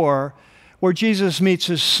 4, where Jesus meets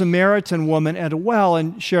a Samaritan woman at a well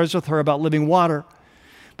and shares with her about living water.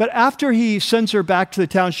 But after he sends her back to the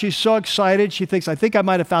town, she's so excited. She thinks, I think I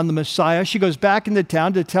might have found the Messiah. She goes back into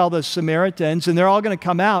town to tell the Samaritans, and they're all going to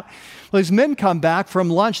come out. Well, these men come back from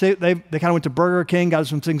lunch. They kind of went to Burger King, got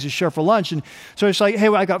some things to share for lunch. And so it's like, hey,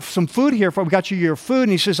 well, I got some food here. We got you your food.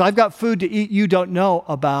 And he says, I've got food to eat you don't know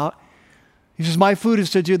about. He says, my food is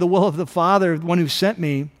to do the will of the Father, the one who sent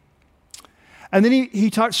me. And then he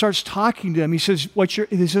starts talking to them. He says,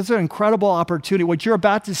 this is an incredible opportunity. What you're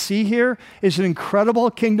about to see here is an incredible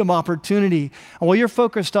kingdom opportunity. And while you're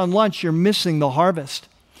focused on lunch, you're missing the harvest.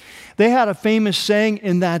 They had a famous saying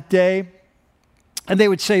in that day, and they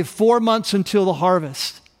would say 4 months until the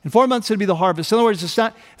harvest. In 4 months, it'd be the harvest. In other words, it's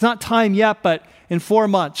not time yet, but in 4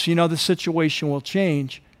 months, the situation will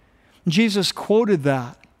change. And Jesus quoted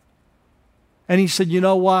that. And he said, you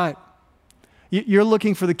know what? You're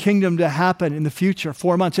looking for the kingdom to happen in the future,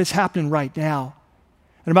 4 months. It's happening right now.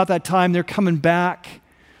 And about that time, they're coming back.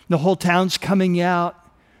 The whole town's coming out.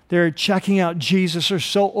 They're checking out Jesus. They're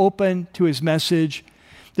so open to his message.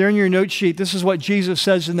 There in your note sheet, this is what Jesus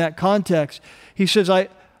says in that context. He says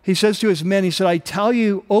to his men, he said, I tell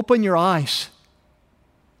you, open your eyes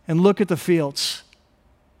and look at the fields.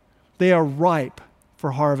 They are ripe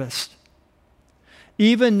for harvest.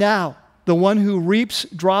 Even now, the one who reaps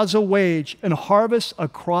draws a wage and harvests a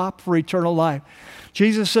crop for eternal life.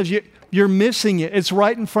 Jesus says, you're missing it. It's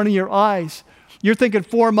right in front of your eyes. You're thinking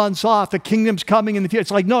 4 months off, the kingdom's coming in the future. It's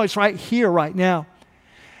like, no, it's right here, right now.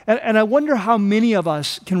 And I wonder how many of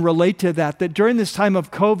us can relate to that during this time of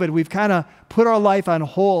COVID, we've kind of put our life on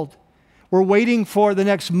hold. We're waiting for the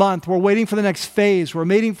next month. We're waiting for the next phase. We're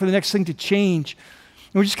waiting for the next thing to change.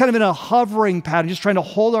 And we're just kind of in a hovering pattern, just trying to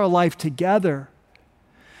hold our life together.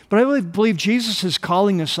 But I really believe Jesus is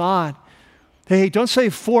calling us on. Hey, don't say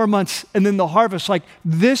 4 months and then the harvest. Like,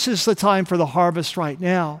 this is the time for the harvest right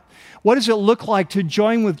now. What does it look like to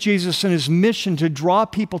join with Jesus in his mission to draw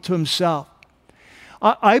people to himself?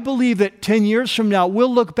 I believe that 10 years from now,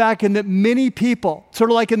 we'll look back and that many people, sort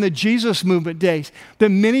of like in the Jesus movement days, that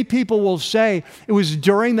many people will say, it was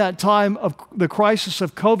during that time of the crisis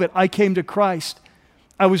of COVID, I came to Christ.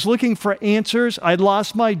 I was looking for answers. I'd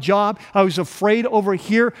lost my job. I was afraid over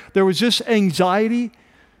here. There was this anxiety.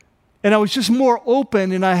 And I was just more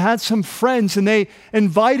open, and I had some friends, and they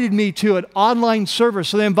invited me to an online service.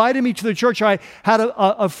 So they invited me to the church. I had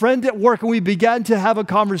a friend at work, and we began to have a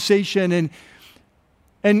conversation,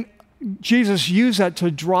 and Jesus used that to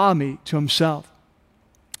draw me to himself.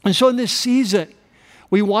 And so in this season,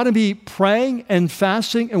 we want to be praying and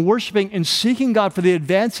fasting and worshiping and seeking God for the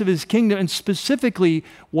advance of his kingdom. And specifically,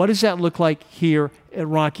 what does that look like here at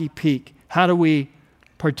Rocky Peak? How do we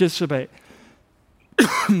participate?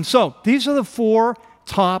 So these are the 4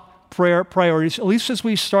 top prayer priorities, at least as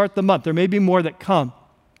we start the month. There may be more that come.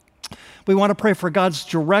 We want to pray for God's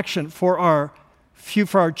direction for our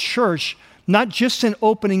church, not just in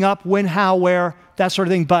opening up when, how, where, that sort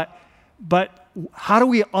of thing, but how do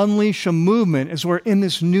we unleash a movement as we're in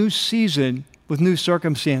this new season with new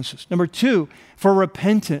circumstances? Number 2, for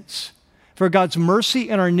repentance, for God's mercy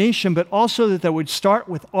in our nation, but also that would start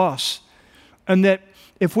with us, and that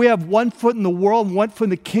if we have one foot in the world and one foot in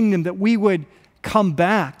the kingdom, that we would come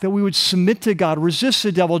back, that we would submit to God, resist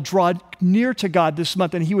the devil, draw near to God this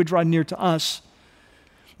month, and he would draw near to us.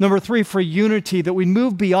 Number 3, for unity, that we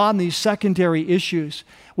move beyond these secondary issues.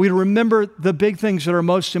 We'd remember the big things that are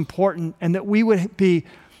most important, and that we would be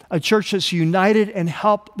a church that's united and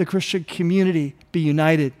help the Christian community be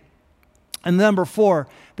united. And number 4,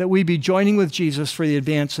 that we be joining with Jesus for the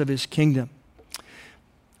advance of his kingdom.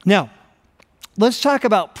 Now, let's talk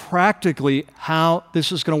about practically how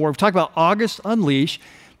this is going to work. We've talked about August Unleash,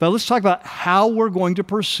 but let's talk about how we're going to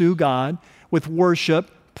pursue God with worship,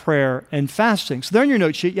 prayer, and fasting. So there in your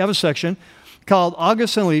note sheet, you have a section called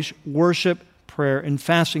August Unleash, Worship, Prayer, and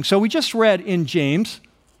Fasting. So we just read in James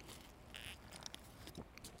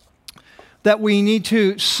that we need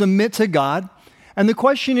to submit to God. And the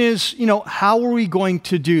question is, how are we going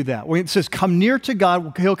to do that? It says, come near to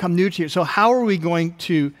God, he'll come near to you. So how are we going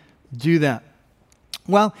to do that?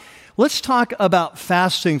 Well, let's talk about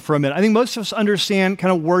fasting for a minute. I think most of us understand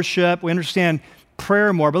kind of worship. We understand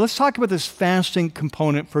prayer more, but let's talk about this fasting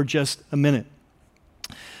component for just a minute.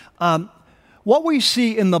 What we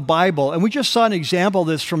see in the Bible, and we just saw an example of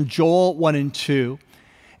this from Joel 1 and 2,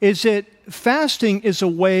 is that fasting is a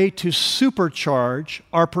way to supercharge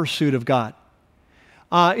our pursuit of God.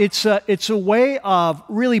 It's a way of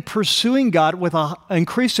really pursuing God with an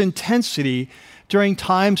increased intensity during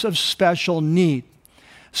times of special need.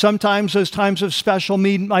 Sometimes those times of special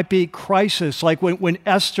need might be crisis, like when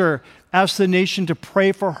Esther asked the nation to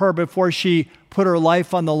pray for her before she put her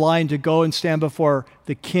life on the line to go and stand before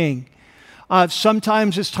the king.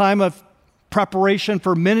 Sometimes it's time of preparation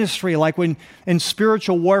for ministry, like when in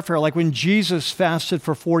spiritual warfare, like when Jesus fasted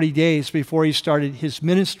for 40 days before he started his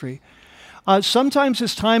ministry. Sometimes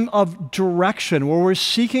it's time of direction, where we're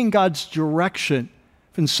seeking God's direction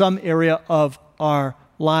in some area of our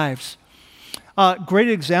lives. Great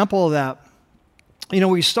example of that.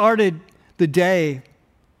 We started the day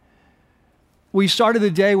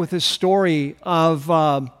with this story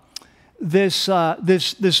of this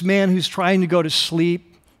man who's trying to go to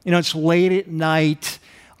sleep. It's late at night.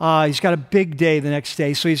 He's got a big day the next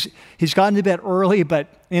day, so he's gotten to bed early. But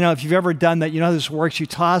if you've ever done that, you know how this works. You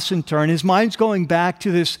toss and turn. His mind's going back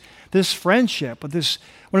to this friendship with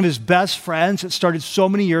one of his best friends that started so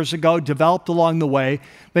many years ago, developed along the way,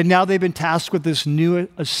 but now they've been tasked with this new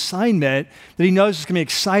assignment that he knows is going to be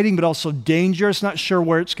exciting but also dangerous, not sure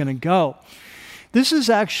where it's going to go. This is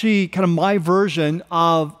actually kind of my version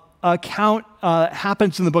of account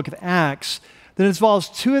happens in the book of Acts that involves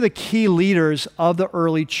two of the key leaders of the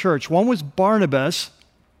early church. One was Barnabas,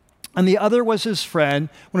 and the other was his friend,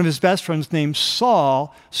 one of his best friends named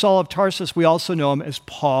Saul. Saul of Tarsus, we also know him as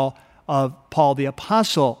Paul the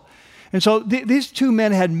Apostle. And so these two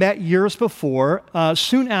men had met years before,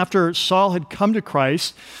 soon after Saul had come to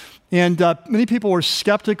Christ. And many people were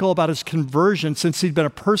skeptical about his conversion since he'd been a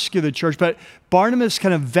persecutor of the church. But Barnabas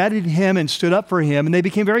kind of vetted him and stood up for him. And they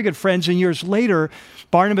became very good friends. And years later,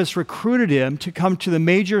 Barnabas recruited him to come to the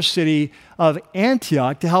major city of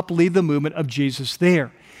Antioch to help lead the movement of Jesus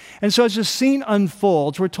there. And so as the scene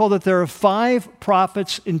unfolds, we're told that there are 5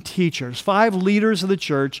 prophets and teachers, 5 leaders of the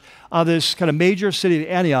church of this kind of major city of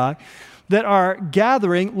Antioch that are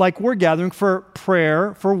gathering like we're gathering for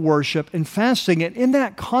prayer, for worship, and fasting. And in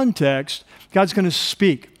that context, God's going to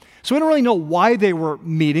speak. So we don't really know why they were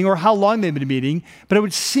meeting or how long they've been meeting, but it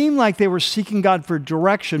would seem like they were seeking God for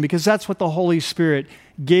direction because that's what the Holy Spirit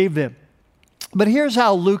gave them. But here's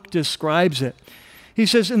how Luke describes it. He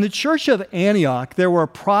says, in the church of Antioch, there were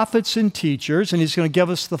prophets and teachers, and he's going to give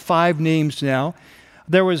us the 5 names now.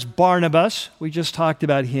 There was Barnabas, we just talked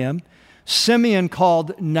about him. Simeon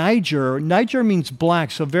called Niger. Niger means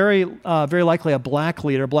black, so very likely a black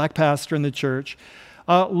leader, black pastor in the church.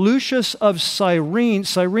 Lucius of Cyrene.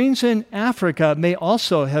 Cyrene's in Africa, may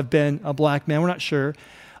also have been a black man, we're not sure.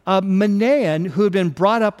 Manaen, who had been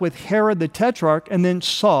brought up with Herod the Tetrarch, and then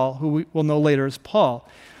Saul, who we will know later as Paul.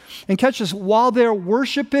 And catch this, while they're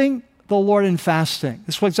worshiping the Lord in fasting,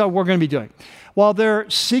 this is what we're going to be doing. While they're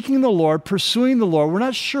seeking the Lord, pursuing the Lord, we're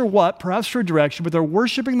not sure what, perhaps for direction, but they're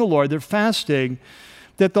worshiping the Lord, they're fasting,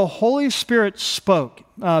 that the Holy Spirit spoke,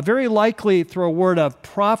 very likely through a word of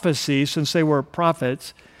prophecy, since they were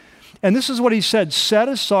prophets. And this is what he said, set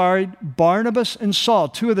aside Barnabas and Saul,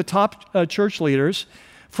 2 of the top church leaders,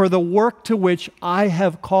 for the work to which I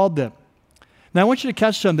have called them. Now I want you to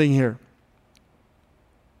catch something here.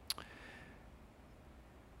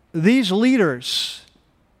 These leaders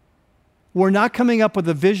were not coming up with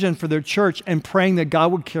a vision for their church and praying that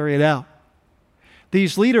God would carry it out.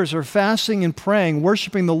 These leaders are fasting and praying,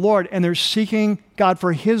 worshiping the Lord, and they're seeking God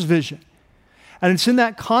for His vision. And it's in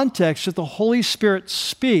that context that the Holy Spirit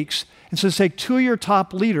speaks and says, take 2 of your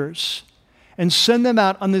top leaders and send them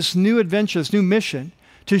out on this new adventure, this new mission,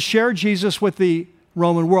 to share Jesus with the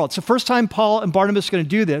Roman world. It's the first time Paul and Barnabas are going to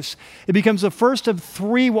do this. It becomes the first of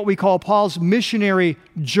 3 what we call Paul's missionary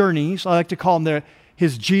journeys. I like to call them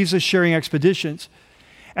his Jesus-sharing expeditions.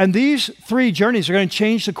 And these 3 journeys are going to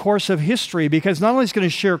change the course of history because not only is he going to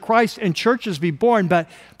share Christ and churches be born, but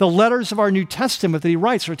the letters of our New Testament that he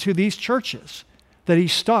writes are to these churches that he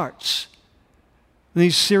starts in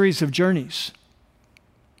these series of journeys.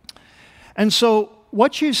 And so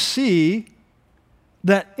what you see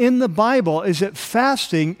that in the Bible is that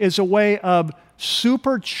fasting is a way of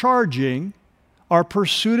supercharging our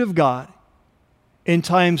pursuit of God in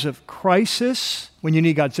times of crisis, when you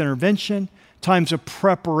need God's intervention, times of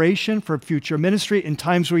preparation for future ministry, in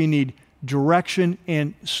times where you need direction,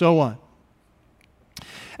 and so on.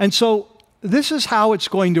 And so this is how it's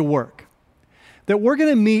going to work. That we're going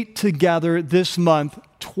to meet together this month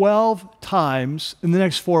 12 times in the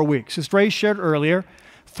next 4 weeks. As Ray shared earlier,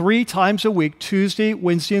 3 times a week, Tuesday,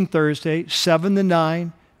 Wednesday, and Thursday, 7 to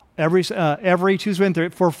 9, every Tuesday and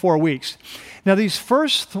Thursday for 4 weeks. Now, these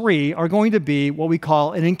first 3 are going to be what we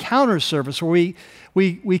call an encounter service, where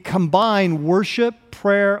we combine worship,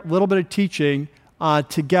 prayer, a little bit of teaching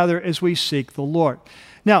together as we seek the Lord.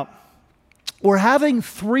 Now, we're having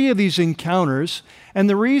 3 of these encounters, and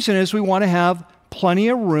the reason is we want to have plenty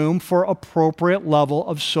of room for appropriate level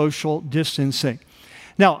of social distancing.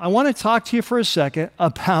 Now, I want to talk to you for a second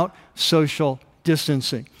about social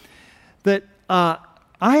distancing. That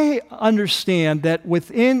I understand that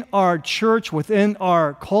within our church, within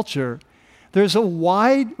our culture, there's a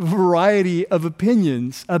wide variety of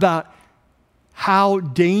opinions about how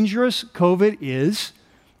dangerous COVID is,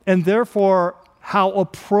 and therefore how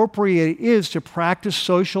appropriate it is to practice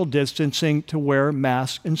social distancing, to wear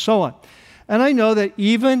masks, and so on. And I know that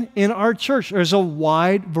even in our church, there's a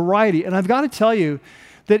wide variety. And I've got to tell you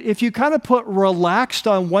that if you kind of put relaxed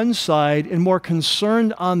on one side and more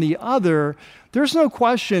concerned on the other, there's no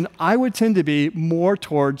question I would tend to be more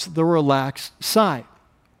towards the relaxed side.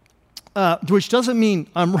 Which doesn't mean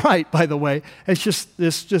I'm right, by the way. It's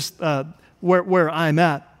just where I'm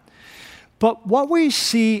at. But what we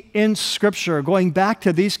see in Scripture, going back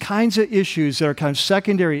to these kinds of issues that are kind of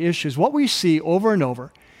secondary issues, what we see over and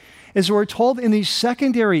over is we're told in these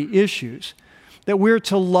secondary issues that we're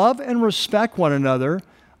to love and respect one another,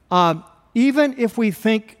 even if we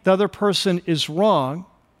think the other person is wrong.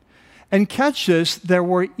 And catch this, that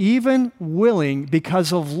we're even willing,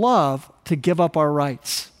 because of love, to give up our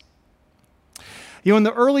rights. You know, in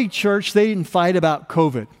the early church, they didn't fight about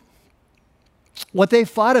COVID. What they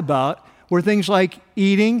fought about were things like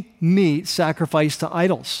eating meat sacrificed to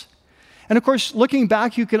idols. And of course, looking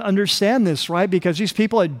back, you can understand this, right? Because these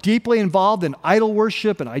people are deeply involved in idol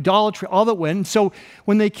worship and idolatry, all that went. And so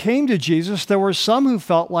when they came to Jesus, there were some who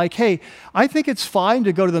felt like, hey, I think it's fine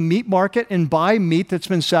to go to the meat market and buy meat that's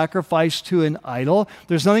been sacrificed to an idol.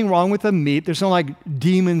 There's nothing wrong with the meat. There's no like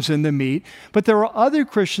demons in the meat. But there were other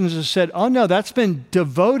Christians who said, oh no, that's been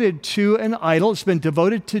devoted to an idol. It's been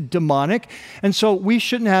devoted to demonic. And so we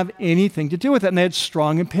shouldn't have anything to do with it. And they had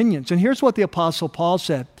strong opinions. And here's what the Apostle Paul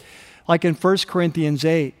said. Like in 1 Corinthians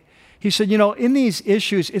 8, he said, you know, in these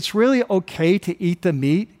issues, it's really okay to eat the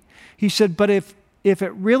meat. He said, but if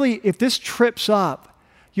this trips up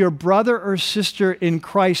your brother or sister in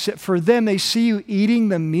Christ, that for them, they see you eating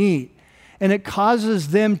the meat and it causes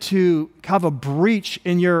them to have a breach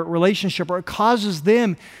in your relationship, or it causes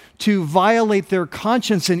them to violate their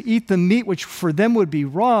conscience and eat the meat, which for them would be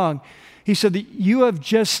wrong. He said that you have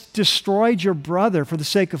just destroyed your brother for the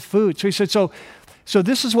sake of food. So he said, so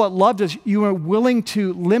this is what love does. You are willing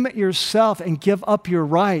to limit yourself and give up your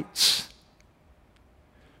rights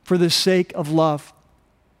for the sake of love.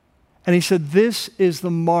 And he said, this is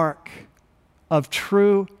the mark of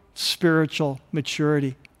true spiritual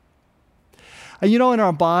maturity. And you know, in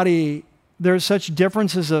our body, there's such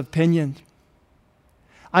differences of opinion.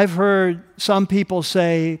 I've heard some people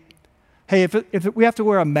say, hey, if we have to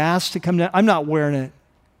wear a mask to come down, I'm not wearing it.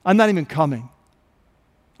 I'm not even coming.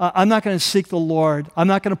 I'm not going to seek the Lord. I'm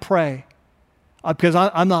not going to pray because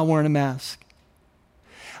I'm not wearing a mask.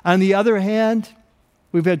 On the other hand,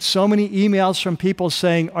 we've had so many emails from people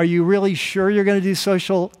saying, are you really sure you're going to do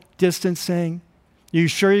social distancing? Are you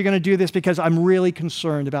sure you're going to do this? Because I'm really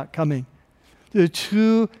concerned about coming. There are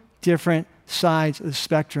two different sides of the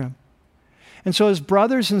spectrum. And so as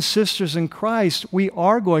brothers and sisters in Christ, we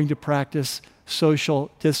are going to practice social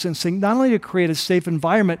distancing, not only to create a safe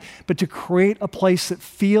environment, but to create a place that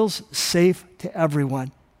feels safe to everyone,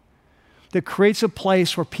 that creates a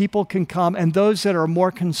place where people can come and those that are more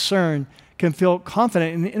concerned can feel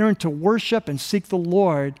confident and enter into worship and seek the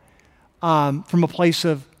Lord from a place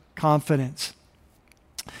of confidence.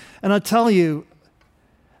 And I'll tell you,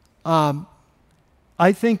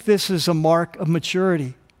 I think this is a mark of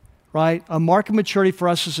maturity. Right? A mark of maturity for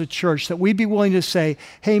us as a church, that we'd be willing to say,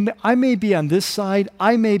 hey, I may be on this side,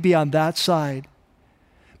 I may be on that side,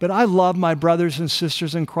 but I love my brothers and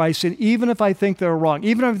sisters in Christ, and even if I think they're wrong,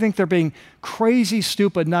 even if I think they're being crazy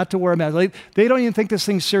stupid not to wear a mask, they don't even think this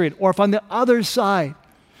thing's serious, or if on the other side,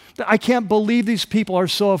 I can't believe these people are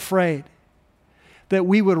so afraid, that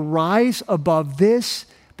we would rise above this,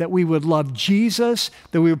 that we would love Jesus,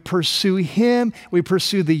 that we would pursue Him, we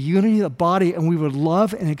pursue the unity of the body, and we would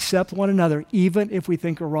love and accept one another, even if we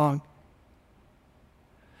think we're wrong.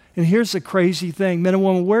 And here's the crazy thing, men and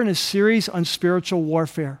women, we're in a series on spiritual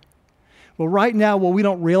warfare. Well, right now, what we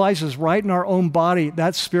don't realize is right in our own body,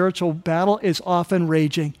 that spiritual battle is often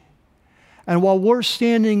raging. And while we're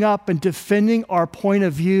standing up and defending our point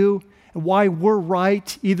of view, and why we're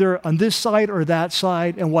right, either on this side or that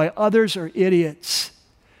side, and why others are idiots,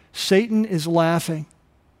 Satan is laughing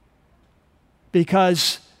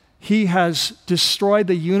because he has destroyed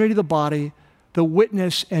the unity of the body, the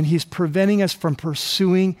witness, and he's preventing us from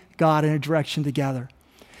pursuing God in a direction together.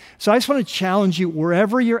 So I just want to challenge you,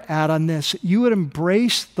 wherever you're at on this, you would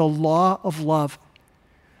embrace the law of love.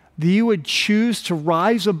 That you would choose to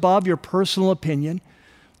rise above your personal opinion.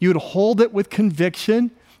 You would hold it with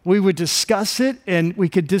conviction. We would discuss it, and we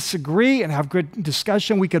could disagree and have good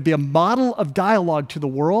discussion. We could be a model of dialogue to the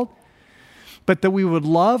world, but that we would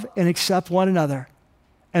love and accept one another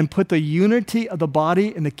and put the unity of the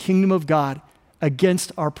body and the kingdom of God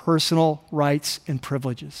against our personal rights and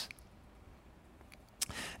privileges.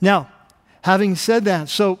 Now, having said that,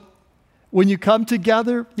 so when you come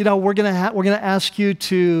together, you know, we're going to ask you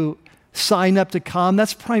to sign up to come.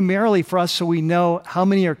 That's primarily for us so we know how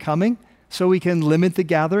many are coming, so we can limit the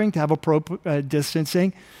gathering to have appropriate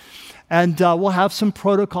distancing. And we'll have some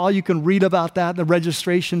protocol. You can read about that on the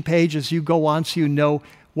registration page as you go on so you know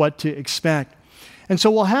what to expect. And so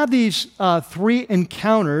we'll have these 3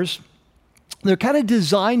 encounters. They're kind of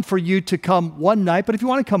designed for you to come one night, but if you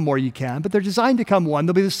want to come more, you can. But they're designed to come one.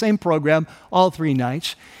 They'll be the same program all 3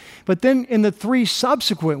 nights. But then in the 3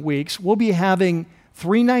 subsequent weeks, we'll be having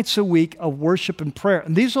 3 nights a week of worship and prayer.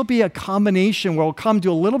 And these will be a combination where we'll come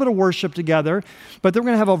do a little bit of worship together, but then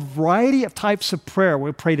we're going to have a variety of types of prayer.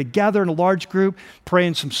 We'll pray together in a large group, pray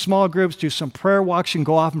in some small groups, do some prayer walks, and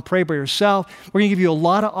go off and pray by yourself. We're going to give you a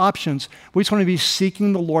lot of options. We just want to be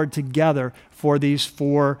seeking the Lord together for these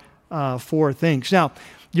 4 four things. Now,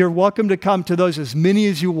 you're welcome to come to those, as many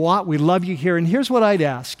as you want. We love you here. And here's what I'd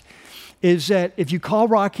ask, is that if you call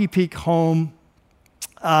Rocky Peak home,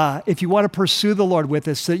 if you want to pursue the Lord with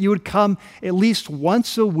us, that you would come at least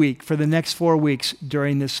once a week for the next 4 weeks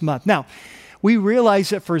during this month. Now, we realize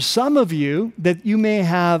that for some of you, that you may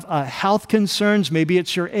have health concerns. Maybe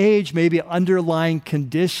it's your age, maybe underlying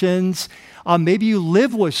conditions. Maybe you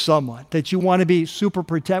live with someone that you want to be super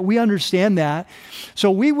protect. We understand that.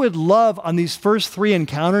 So we would love on these first 3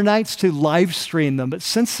 encounter nights to live stream them. But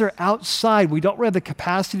since they're outside, we don't really have the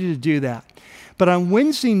capacity to do that. But on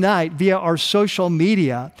Wednesday night, via our social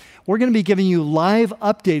media, we're going to be giving you live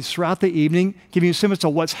updates throughout the evening, giving you snippets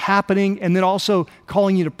of what's happening, and then also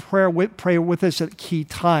calling you to pray with us at key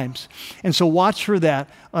times. And so watch for that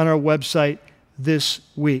on our website this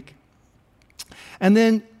week. And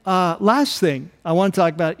then last thing I want to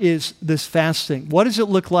talk about is this fasting. What does it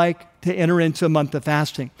look like to enter into a month of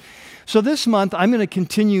fasting? So this month, I'm going to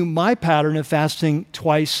continue my pattern of fasting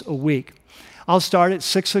twice a week. I'll start at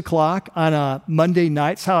 6 o'clock on a Monday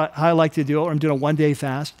night. That's how I like to do it. I'm doing a one-day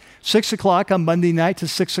fast. 6 o'clock on Monday night to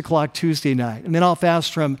 6 o'clock Tuesday night. And then I'll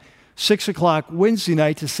fast from 6 o'clock Wednesday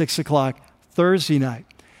night to 6 o'clock Thursday night.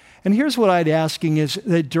 And here's what I'd asking is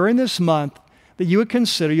that during this month, that you would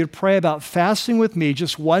consider, you'd pray about fasting with me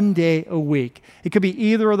just one day a week. It could be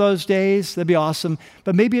either of those days. That'd be awesome.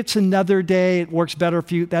 But maybe it's another day. It works better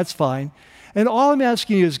for you. That's fine. And all I'm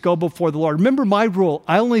asking you is go before the Lord. Remember my rule.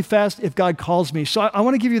 I only fast if God calls me. So I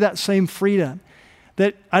want to give you that same freedom.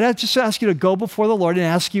 That I'd just ask you to go before the Lord and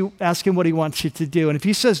ask him what he wants you to do. And if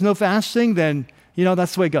he says no fasting, then,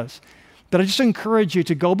 that's the way it goes. But I just encourage you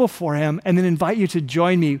to go before him and then invite you to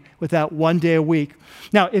join me with that one day a week.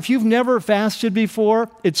 Now, if you've never fasted before,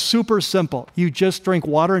 it's super simple. You just drink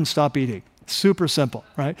water and stop eating. Super simple,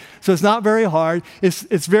 right? So it's not very hard.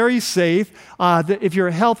 It's very safe. If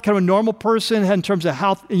you're kind of a normal person in terms of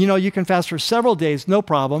health, you can fast for several days, no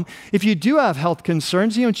problem. If you do have health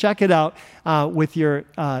concerns, check it out with your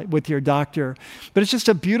doctor. But it's just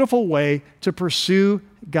a beautiful way to pursue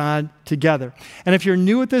God together. And if you're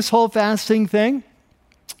new at this whole fasting thing,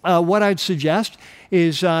 what I'd suggest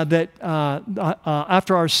is that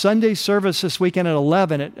after our Sunday service this weekend at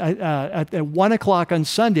 11, at 1 o'clock on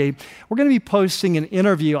Sunday, we're going to be posting an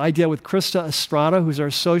interview I did with Krista Estrada, who's our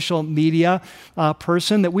social media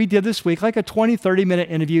person, that we did this week, like a 20, 30-minute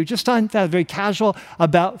interview, just on that, very casual,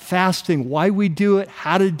 about fasting, why we do it,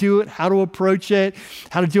 how to approach it,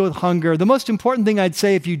 how to deal with hunger. The most important thing I'd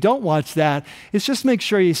say if you don't watch that is just make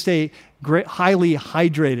sure you stay highly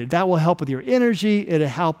hydrated. That will help with your energy. It'll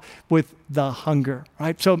help with the hunger,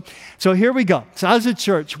 right? So here we go. So as a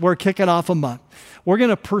church, we're kicking off a month. We're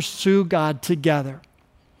going to pursue God together.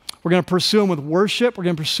 We're going to pursue him with worship. We're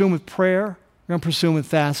going to pursue him with prayer. We're going to pursue him with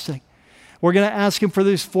fasting. We're going to ask him for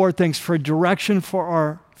these 4 things: for direction for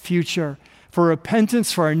our future, for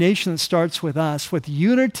repentance for our nation that starts with us, with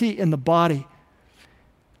unity in the body,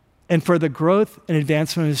 and for the growth and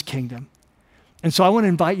advancement of his kingdom. And so I want to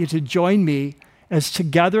invite you to join me as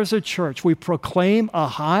together as a church, we proclaim a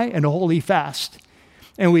high and holy fast.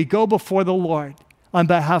 And we go before the Lord on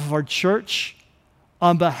behalf of our church,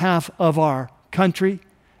 on behalf of our country,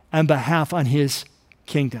 and behalf on his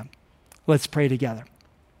kingdom. Let's pray together.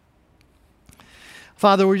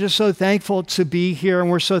 Father, we're just so thankful to be here, and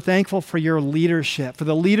we're so thankful for your leadership, for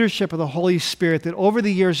the leadership of the Holy Spirit, that over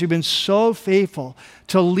the years you've been so faithful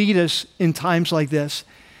to lead us in times like this.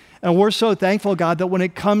 And we're so thankful, God, that when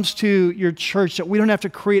it comes to your church, that we don't have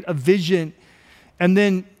to create a vision and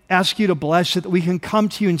then ask you to bless it, that we can come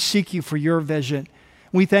to you and seek you for your vision.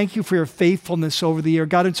 We thank you for your faithfulness over the year,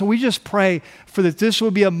 God. And so we just pray for that this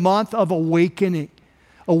will be a month of awakening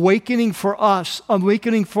for us,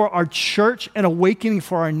 awakening for our church, and awakening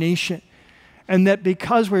for our nation. And that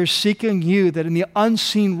because we're seeking you, that in the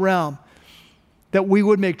unseen realm, that we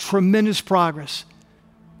would make tremendous progress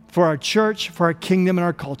for our church, for our kingdom, and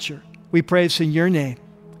our culture. We pray this in your name.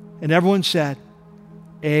 And everyone said,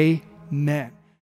 amen.